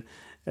 when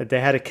they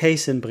had a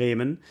case in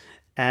Bremen,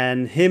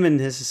 and him and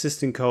his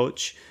assistant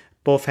coach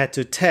both had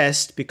to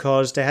test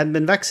because they hadn't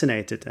been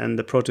vaccinated. And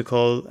the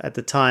protocol at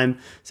the time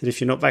said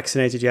if you're not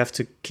vaccinated, you have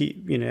to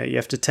you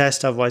have to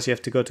test, otherwise you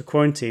have to go to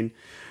quarantine.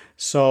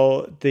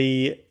 So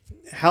the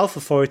health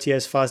authority,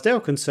 as far as they were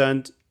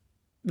concerned,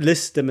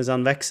 list them as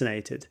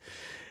unvaccinated.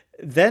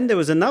 Then there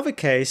was another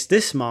case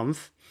this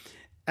month,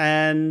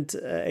 and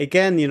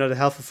again, the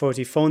health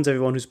authority phones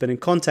everyone who's been in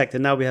contact,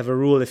 and now we have a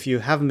rule: if you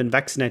haven't been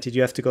vaccinated,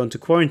 you have to go into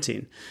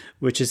quarantine,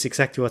 which is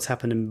exactly what's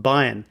happened in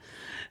Bayern,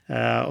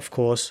 of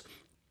course.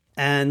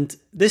 And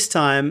this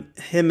time,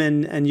 him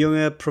and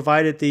Junge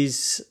provided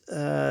these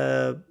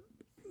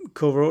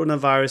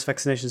coronavirus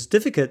vaccination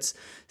certificates,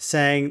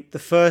 saying the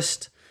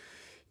first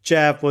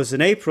jab was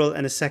in April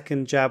and the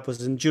second jab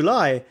was in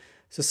July.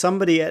 So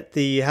somebody at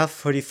the health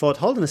authority thought,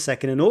 hold on a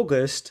second, in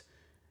August,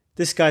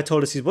 this guy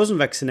told us he wasn't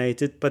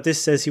vaccinated, but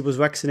this says he was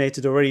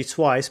vaccinated already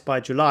twice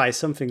by July.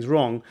 Something's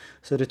wrong.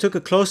 So they took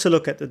a closer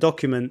look at the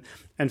document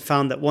and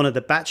found that one of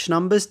the batch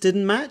numbers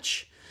didn't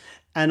match.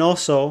 And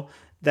also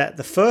that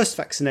the first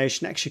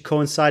vaccination actually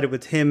coincided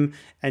with him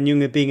and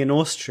Junge being in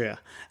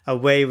Austria,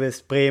 away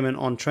with Bremen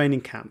on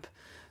training camp.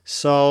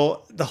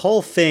 So the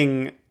whole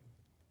thing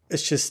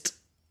is just...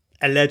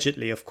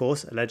 allegedly at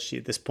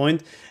this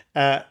point,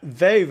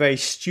 very, very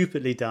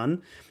stupidly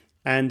done.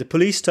 And the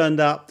police turned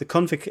up, they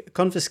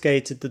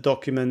confiscated the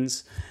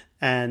documents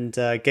and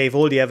gave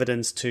all the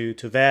evidence to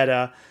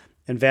Werder.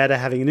 And Werder,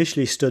 having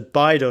initially stood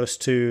by those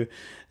two,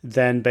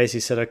 then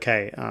basically said,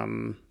 okay,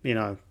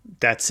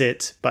 that's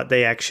it. But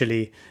they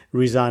actually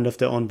resigned of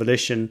their own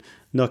volition,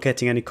 not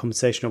getting any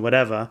compensation or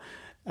whatever.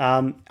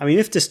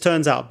 If this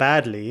turns out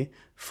badly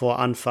for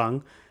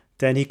Anfang,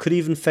 then he could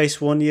even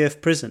face 1 year of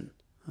prison.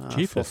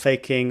 For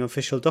faking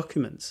official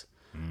documents.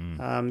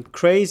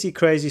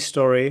 Crazy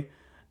story.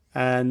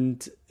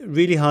 and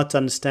really hard to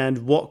understand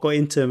what got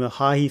into him or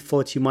how he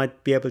thought he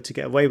might be able to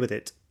get away with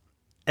it.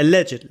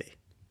 Allegedly.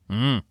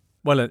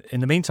 Well, in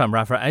the meantime,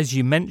 Rafa, as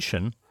you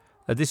mentioned,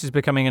 this is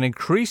becoming an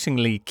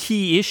increasingly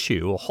key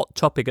issue or hot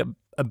topic at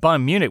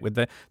Bayern Munich with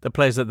the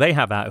players that they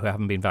have out who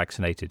haven't been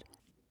vaccinated.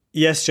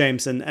 Yes,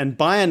 James, and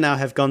Bayern now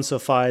have gone so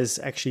far as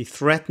actually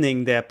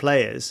threatening their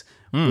players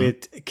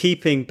with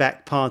keeping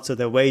back parts of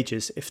their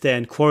wages if they're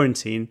in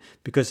quarantine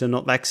because they're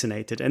not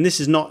vaccinated. And this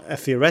is not a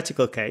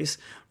theoretical case.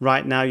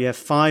 Right now you have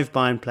 5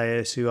 Bayern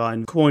players who are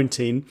in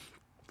quarantine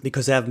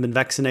because they haven't been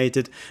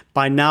vaccinated.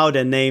 By now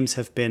their names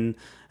have been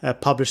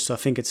published, so I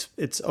think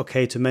it's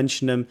okay to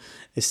mention them.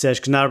 It's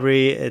Serge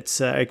Gnabry,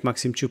 it's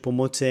Eric-Maxim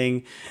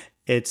Choupo-Moting,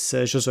 it's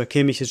Joshua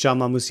Kimmich, it's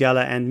Jamal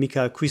Musiala and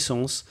Michael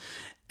Cuisance.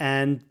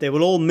 And they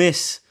will all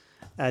miss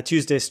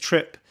Tuesday's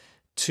trip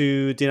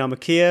to Dynamo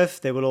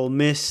Kiev. They will all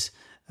miss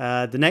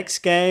the next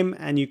game.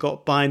 And you've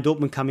got Bayern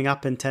Dortmund coming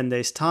up in 10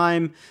 days'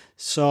 time.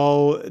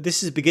 So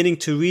this is beginning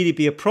to really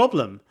be a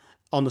problem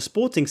on the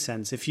sporting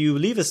sense. If you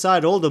leave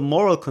aside all the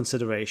moral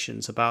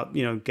considerations about,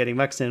 getting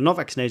vaccinated or not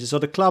vaccinated, so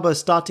the club are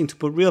starting to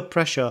put real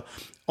pressure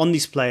on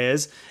these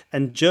players.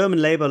 And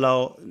German labor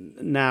law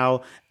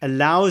now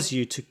allows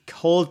you to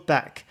hold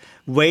back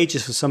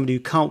wages for somebody who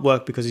can't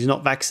work because he's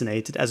not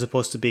vaccinated, as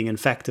opposed to being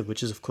infected,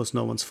 which is, of course,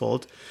 no one's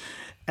fault.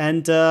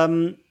 And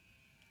the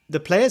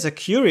players are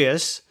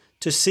curious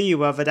to see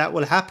whether that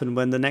will happen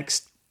when the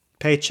next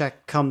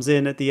paycheck comes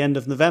in at the end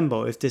of November,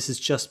 or if this is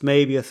just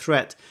maybe a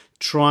threat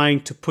trying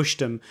to push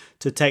them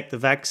to take the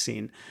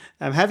vaccine.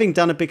 Having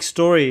done a big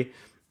story,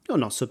 or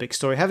not so big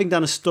story, having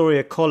done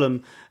a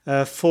column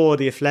for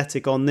The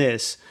Athletic on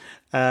this,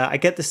 I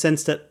get the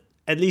sense that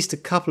at least a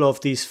couple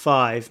of these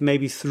 5,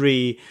 maybe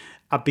 3,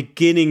 are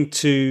beginning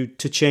to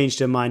change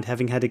their mind,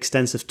 having had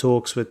extensive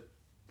talks with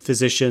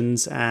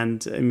physicians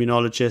and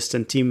immunologists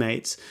and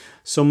teammates.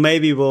 So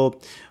maybe we'll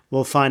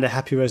find a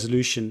happy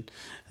resolution,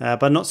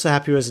 but not so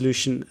happy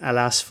resolution,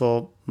 alas,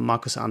 for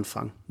Markus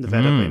Anfang, the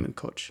Werder Bremen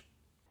coach.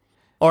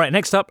 All right,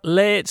 next up,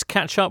 let's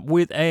catch up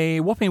with a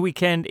whopping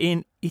weekend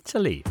in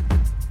Italy.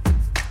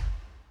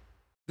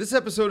 This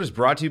episode is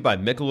brought to you by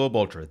Michelob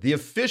Ultra, the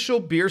official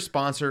beer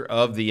sponsor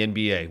of the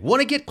NBA. Want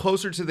to get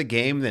closer to the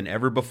game than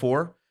ever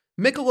before?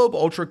 Michelob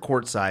Ultra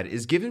Courtside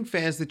is giving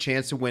fans the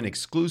chance to win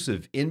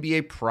exclusive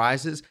NBA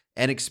prizes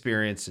and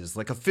experiences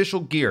like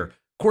official gear,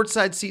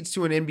 courtside seats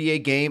to an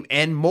NBA game,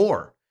 and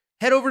more.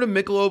 Head over to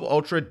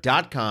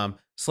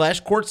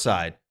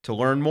MichelobUltra.com/courtside to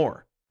learn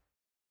more.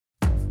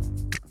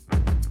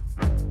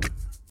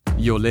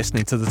 You're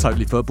listening to the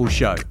Totally Football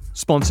Show,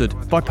 sponsored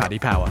by Paddy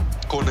Power.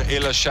 Con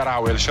El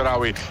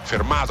Shaarawy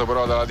fermato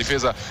però dalla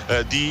difesa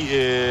di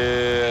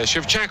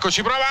Shevchenko,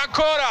 ci prova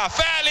ancora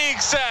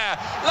Felix,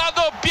 la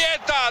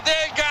doppietta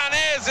del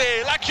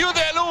Ghanese, la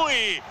chiude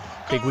lui.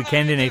 Big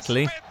weekend in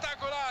Italy,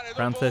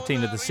 round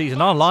 13 of the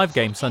season. Our live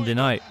game Sunday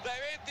night,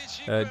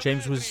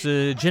 James, was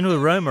Genoa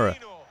Roma.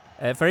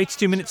 For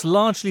 82 minutes,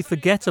 largely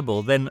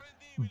forgettable, then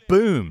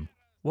boom,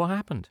 what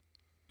happened?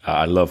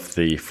 I love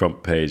the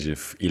front page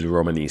of Il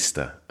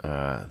Romanista,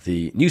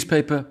 the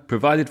newspaper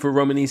provided for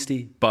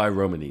Romanisti by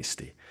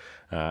Romanisti.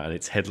 And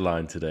its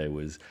headline today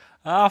was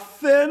 "A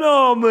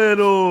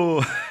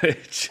fenomeno,"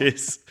 which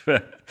is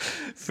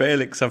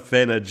Felix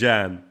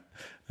Afena-Gyan,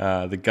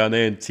 the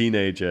Ghanaian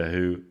teenager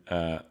who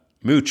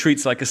Mu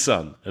treats like a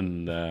son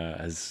and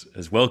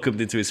has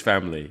welcomed into his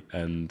family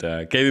and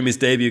gave him his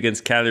debut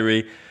against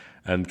Cagliari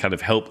and kind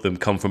of helped them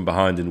come from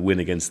behind and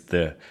win against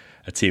a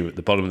team at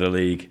the bottom of the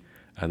league.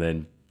 And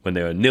then when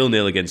they were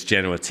 0-0 against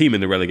Genoa, a team in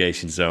the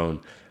relegation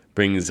zone,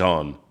 brings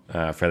on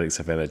Felix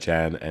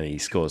Afena-Gyan, and he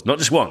scores not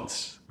just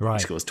once, he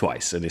scores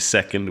twice, and his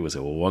second was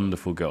a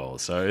wonderful goal.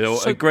 So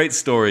a great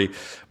story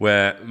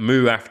where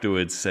Mu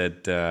afterwards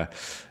said,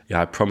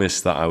 I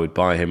promised that I would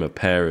buy him a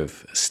pair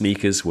of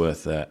sneakers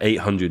worth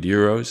 800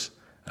 euros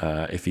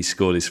if he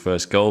scored his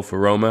first goal for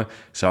Roma,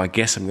 so I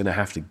guess I'm going to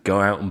have to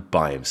go out and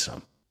buy him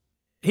some.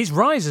 His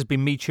rise has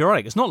been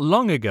meteoric. It's not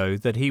long ago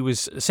that he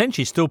was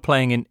essentially still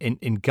playing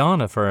in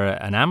Ghana for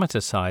an amateur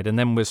side and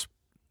then was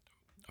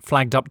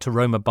flagged up to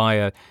Roma by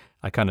a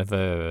kind of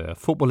a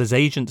footballer's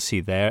agency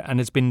there and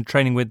has been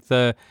training with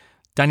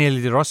Daniele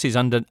De Rossi's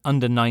under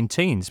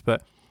 19s.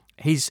 But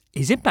his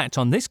impact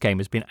on this game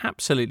has been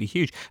absolutely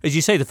huge. As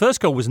you say, the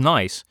first goal was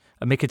nice.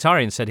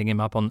 Mkhitaryan setting him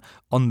up on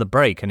the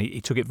break, and he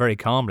took it very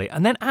calmly.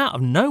 And then out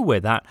of nowhere,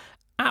 that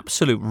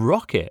absolute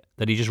rocket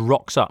that he just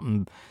rocks up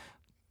and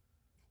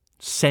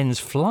sends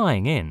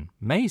flying in.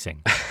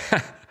 Amazing.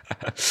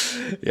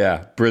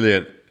 Yeah,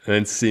 brilliant. And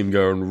then to see him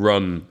go and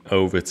run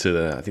over to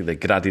the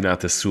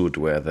Gradinata Sud,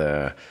 where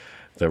the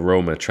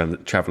Roma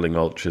travelling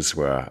ultras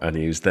were, and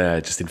he was there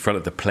just in front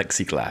of the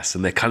plexiglass,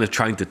 and they're kind of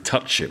trying to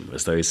touch him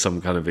as though he's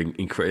some kind of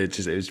incredible.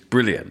 It was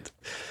brilliant.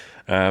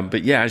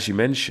 But yeah, as you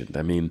mentioned,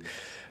 I mean,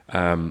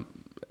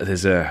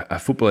 there's a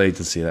football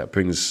agency that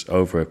brings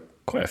over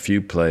quite a few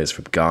players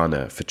from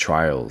Ghana for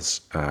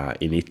trials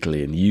in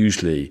Italy, and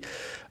usually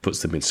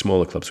puts them in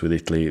smaller clubs with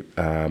Italy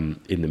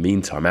in the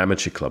meantime,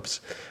 amateur clubs.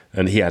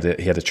 And he had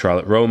a trial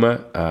at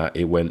Roma.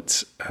 It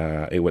went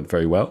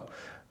very well.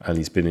 and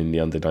he's been in the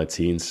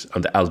under-19s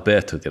under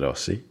Alberto De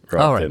Rossi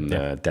rather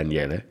than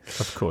Daniele.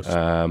 Of course.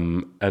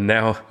 And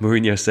now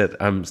Mourinho said,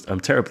 I'm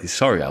terribly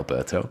sorry,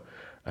 Alberto.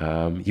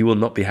 You will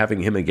not be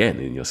having him again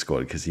in your squad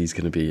because he's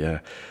going to be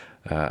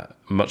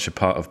much a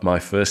part of my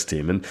first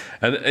team. And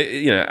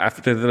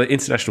after the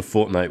international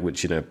fortnight,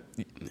 which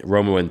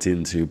Roma went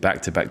into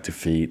back-to-back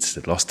defeats,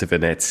 lost to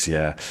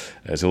Venezia,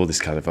 there's all this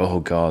kind of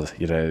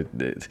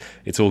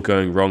it's all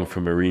going wrong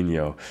for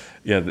Mourinho.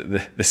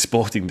 The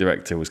sporting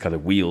director was kind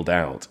of wheeled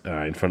out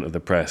in front of the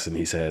press, and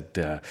he said,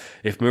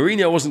 if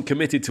Mourinho wasn't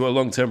committed to a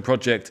long-term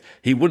project,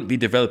 he wouldn't be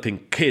developing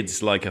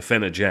kids like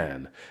Afena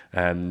Can.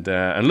 And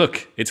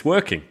look, it's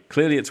working.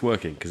 Clearly it's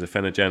working because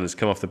Afena Can has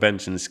come off the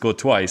bench and scored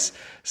twice.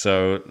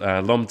 So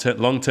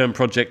long-term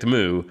project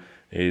Mou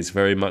is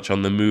very much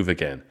on the move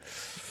again.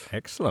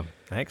 Excellent.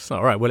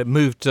 All right, well, it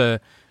moved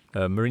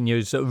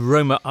Mourinho's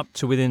Roma up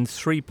to within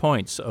 3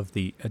 points of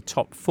the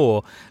top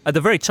four. At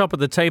the very top of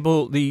the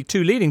table, the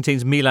two leading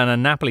teams, Milan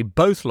and Napoli,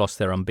 both lost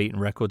their unbeaten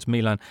records.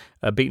 Milan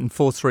beaten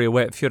 4-3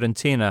 away at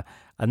Fiorentina.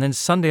 And then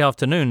Sunday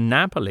afternoon,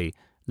 Napoli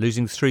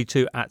losing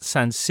 3-2 at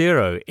San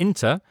Siro.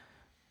 Inter,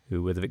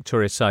 who were the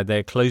victorious side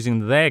there,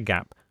 closing their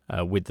gap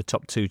with the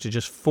top two to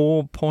just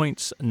 4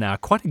 points now.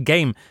 Quite a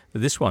game for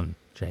this one,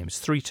 James,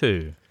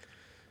 3-2.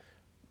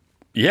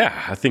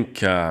 Yeah, I think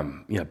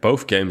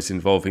both games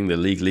involving the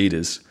league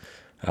leaders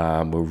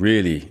were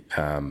really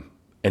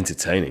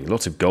entertaining.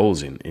 Lots of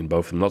goals in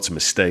both of them, lots of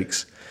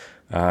mistakes.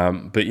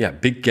 But yeah,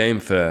 big game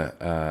for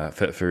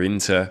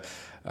Inter.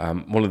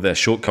 One of their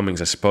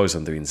shortcomings, I suppose,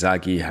 under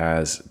Inzaghi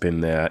has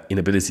been their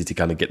inability to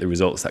kind of get the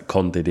results that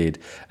Conte did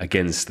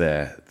against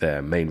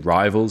their main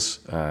rivals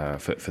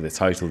for the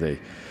title. They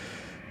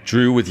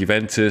drew with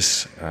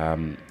Juventus.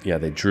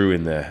 They drew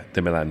in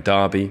the Milan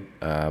derby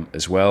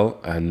as well,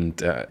 and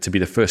to be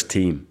the first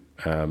team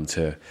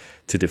to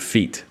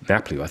defeat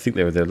Napoli. I think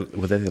were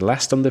they the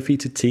last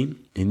undefeated team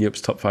in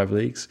Europe's top 5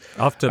 leagues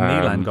after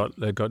Milan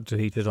got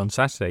defeated on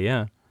Saturday.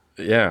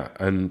 Yeah,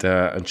 and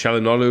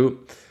Çalhanoğlu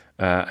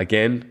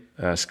again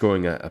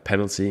scoring a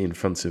penalty in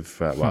front of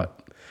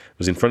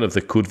was in front of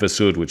the Curva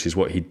Sud, which is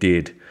what he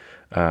did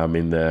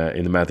in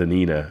the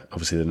Madonnina.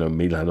 Obviously, there are no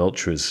Milan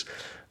ultras.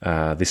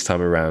 This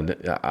time around,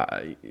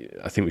 I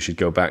think we should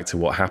go back to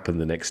what happened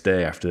the next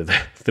day after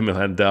the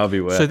Milan derby.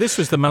 So this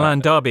was the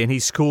Milan derby, and he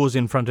scores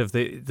in front of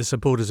the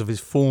supporters of his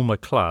former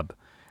club,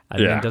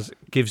 and then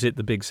gives it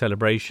the big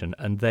celebration.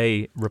 And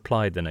they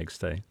replied the next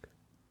day.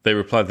 They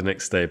replied the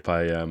next day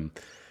by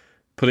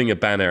putting a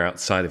banner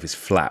outside of his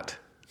flat,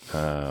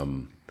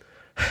 and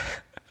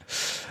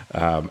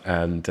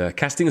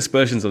casting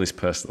aspersions on his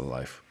personal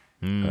life,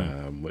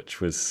 which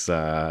was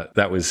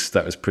that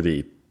was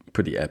pretty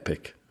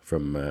epic.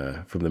 From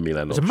the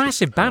Milan. It's a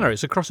massive banner.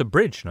 It's across a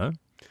bridge, no?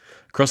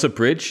 Across a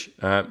bridge,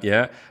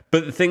 yeah.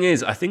 But the thing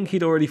is, I think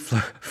he'd already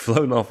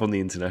flown off on the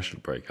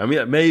international break. I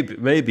mean,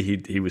 maybe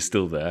he was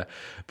still there,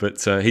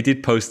 but he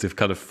did post a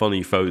kind of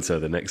funny photo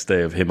the next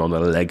day of him on a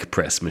leg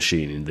press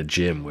machine in the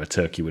gym where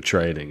Turkey were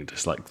training,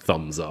 just like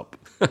thumbs up.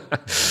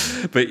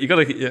 But you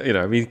got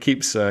to,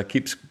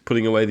 keeps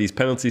putting away these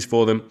penalties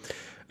for them,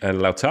 and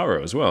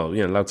Lautaro as well.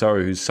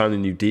 Lautaro, who's signed a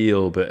new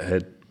deal but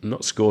had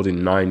not scored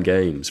in 9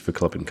 games for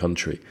club and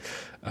country,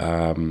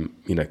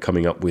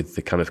 coming up with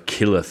the kind of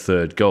killer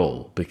third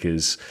goal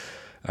because,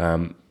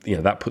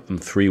 that put them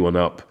 3-1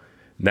 up.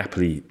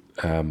 Napoli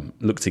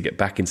looked to get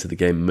back into the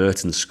game.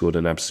 Mertens scored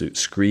an absolute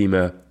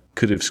screamer,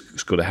 could have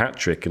scored a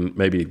hat-trick, and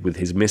maybe with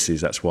his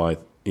misses, that's why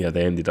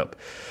they ended up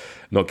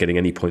not getting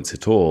any points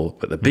at all.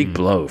 But the big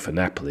blow for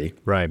Napoli,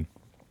 right,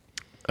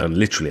 and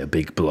literally a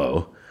big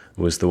blow,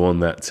 was the one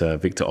that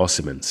Victor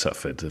Osimhen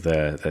suffered,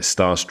 their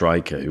star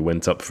striker who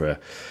went up for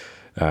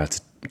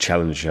to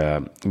challenge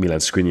Milan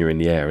Skriniar in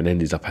the air and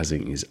ended up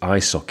having his eye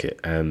socket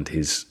and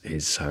his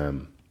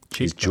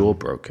jaw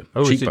broken,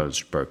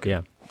 cheekbones broken.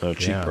 Yeah,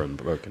 cheekbone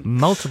broken.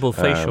 Multiple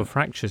facial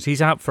fractures.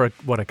 He's out for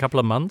a couple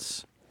of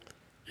months.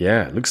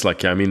 Yeah, it looks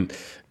like. I mean,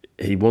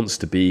 he wants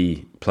to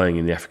be playing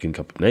in the African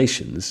Cup of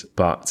Nations,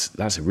 but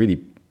that's a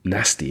really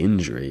nasty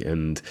injury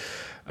and.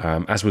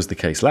 As was the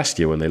case last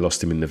year when they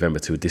lost him in November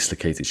to a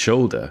dislocated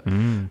shoulder.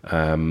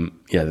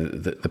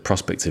 The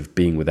prospect of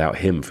being without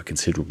him for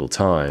considerable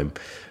time,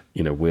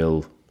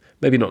 will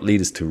maybe not lead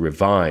us to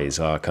revise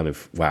our kind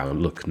of,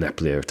 look,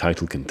 Napoli are a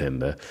title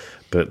contender,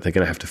 but they're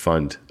going to have to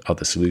find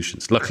other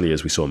solutions. Luckily,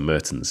 as we saw,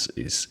 Mertens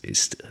is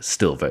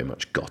still very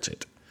much got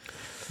it.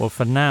 Well,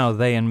 for now,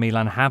 they and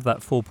Milan have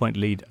that 4-point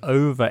lead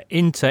over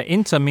Inter.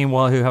 Inter,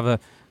 meanwhile, who have a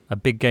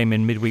big game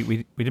in midweek.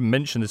 We didn't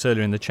mention this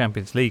earlier in the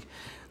Champions League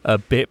a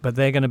bit, but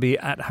they're going to be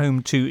at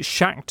home to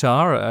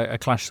Shakhtar, a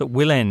clash that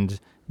will end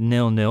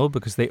 0-0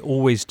 because they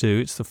always do.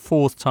 It's the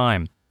 4th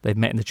time they've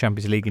met in the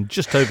Champions League in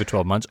just over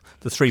 12 months.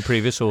 The 3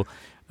 previous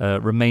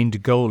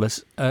remained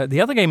goalless.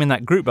 The other game in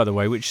that group, by the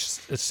way, which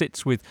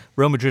sits with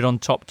Real Madrid on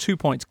top, 2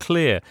 points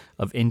clear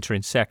of Inter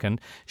in second.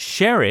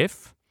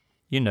 Sheriff,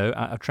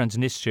 out of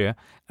Transnistria,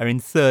 are in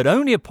third,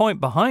 only a point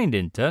behind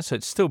Inter, so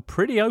it's still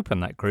pretty open,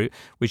 that group,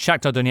 with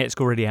Shakhtar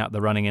Donetsk already out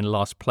the running in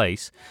last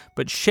place.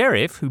 But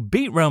Sheriff, who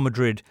beat Real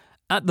Madrid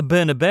at the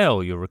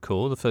Bernabeu, you'll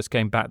recall, the first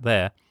game back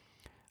there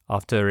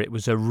after it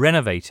was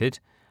renovated,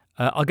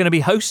 are going to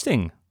be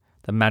hosting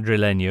the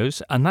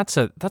Madrileños, and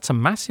that's a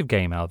massive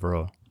game,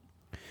 Alvaro.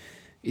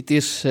 It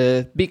is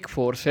big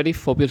for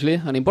Sheriff, obviously,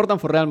 and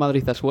important for Real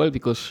Madrid as well,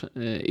 because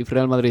if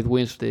Real Madrid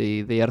wins,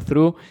 they are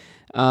through.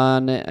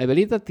 And I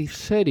believe that if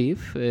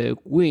Sheriff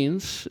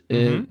wins,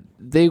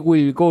 they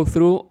will go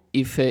through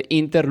if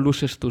Inter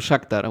loses to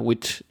Shakhtar,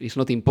 which is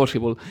not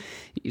impossible.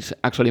 It's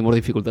actually more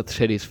difficult that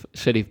Sheriff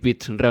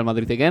beats Real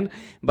Madrid again.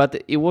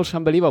 But it was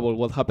unbelievable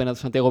what happened at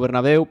Santiago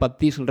Bernabeu. But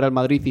this Real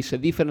Madrid is a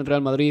different Real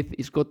Madrid.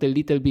 It's got a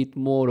little bit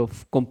more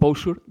of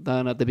composure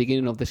than at the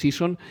beginning of the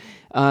season.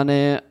 And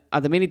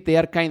at the minute, they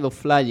are kind of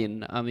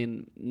flying. I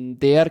mean,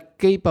 they are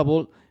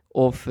capable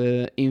of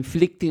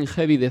inflicting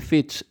heavy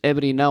defeats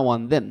every now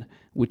and then,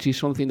 which is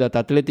something that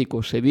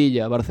Atletico,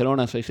 Sevilla,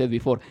 Barcelona, as I said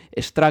before,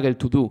 struggle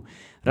to do.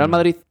 Real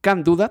Madrid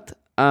can do that,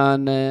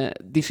 and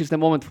this is the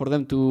moment for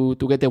them to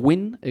get a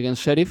win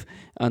against Sheriff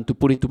and to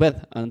put it to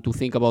bed and to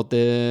think about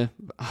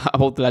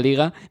La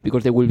Liga,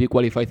 because they will be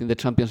qualified in the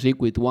Champions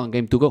League with one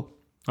game to go.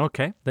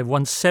 Okay, they've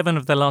won 7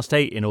 of their last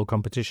 8 in all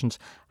competitions.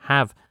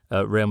 Have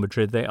Real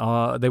Madrid. They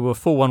were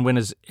 4-1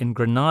 winners in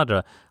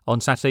Granada on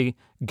Saturday,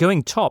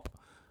 going top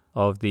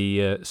of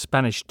the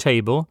Spanish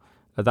table.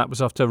 That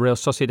was after Real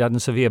Sociedad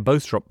and Sevilla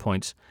both dropped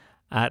points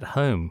at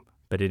home,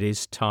 but it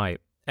is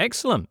tight.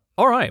 Excellent.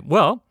 All right,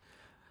 well,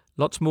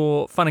 lots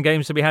more fun and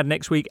games to be had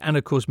next week and,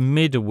 of course,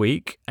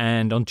 midweek.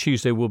 And on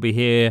Tuesday, we'll be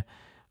here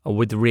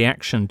with the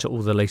reaction to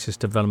all the latest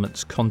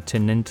developments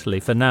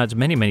continentally. For now, it's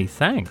many, many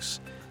thanks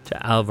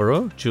to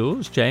Alvaro,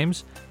 Jules,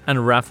 James,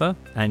 and Rafa.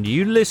 And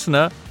you,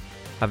 listener,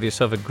 have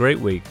yourself a great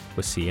week.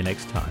 We'll see you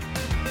next time.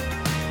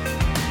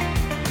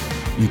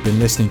 You've been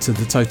listening to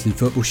The Totally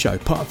Football Show,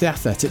 part of the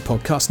Athletic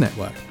Podcast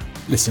Network.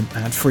 Listen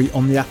ad-free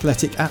on the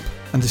Athletic app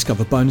and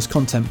discover bonus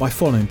content by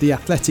following the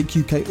Athletic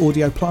UK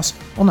Audio Plus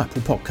on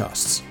Apple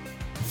Podcasts.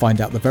 Find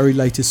out the very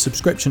latest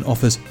subscription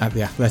offers at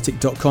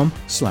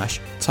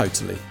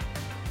theathletic.com/totally.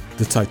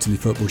 The Totally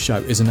Football Show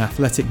is an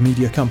Athletic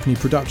Media Company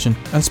production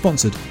and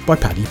sponsored by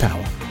Paddy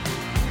Power.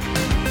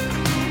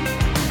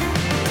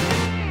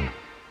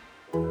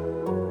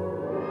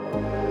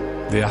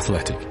 The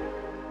Athletic.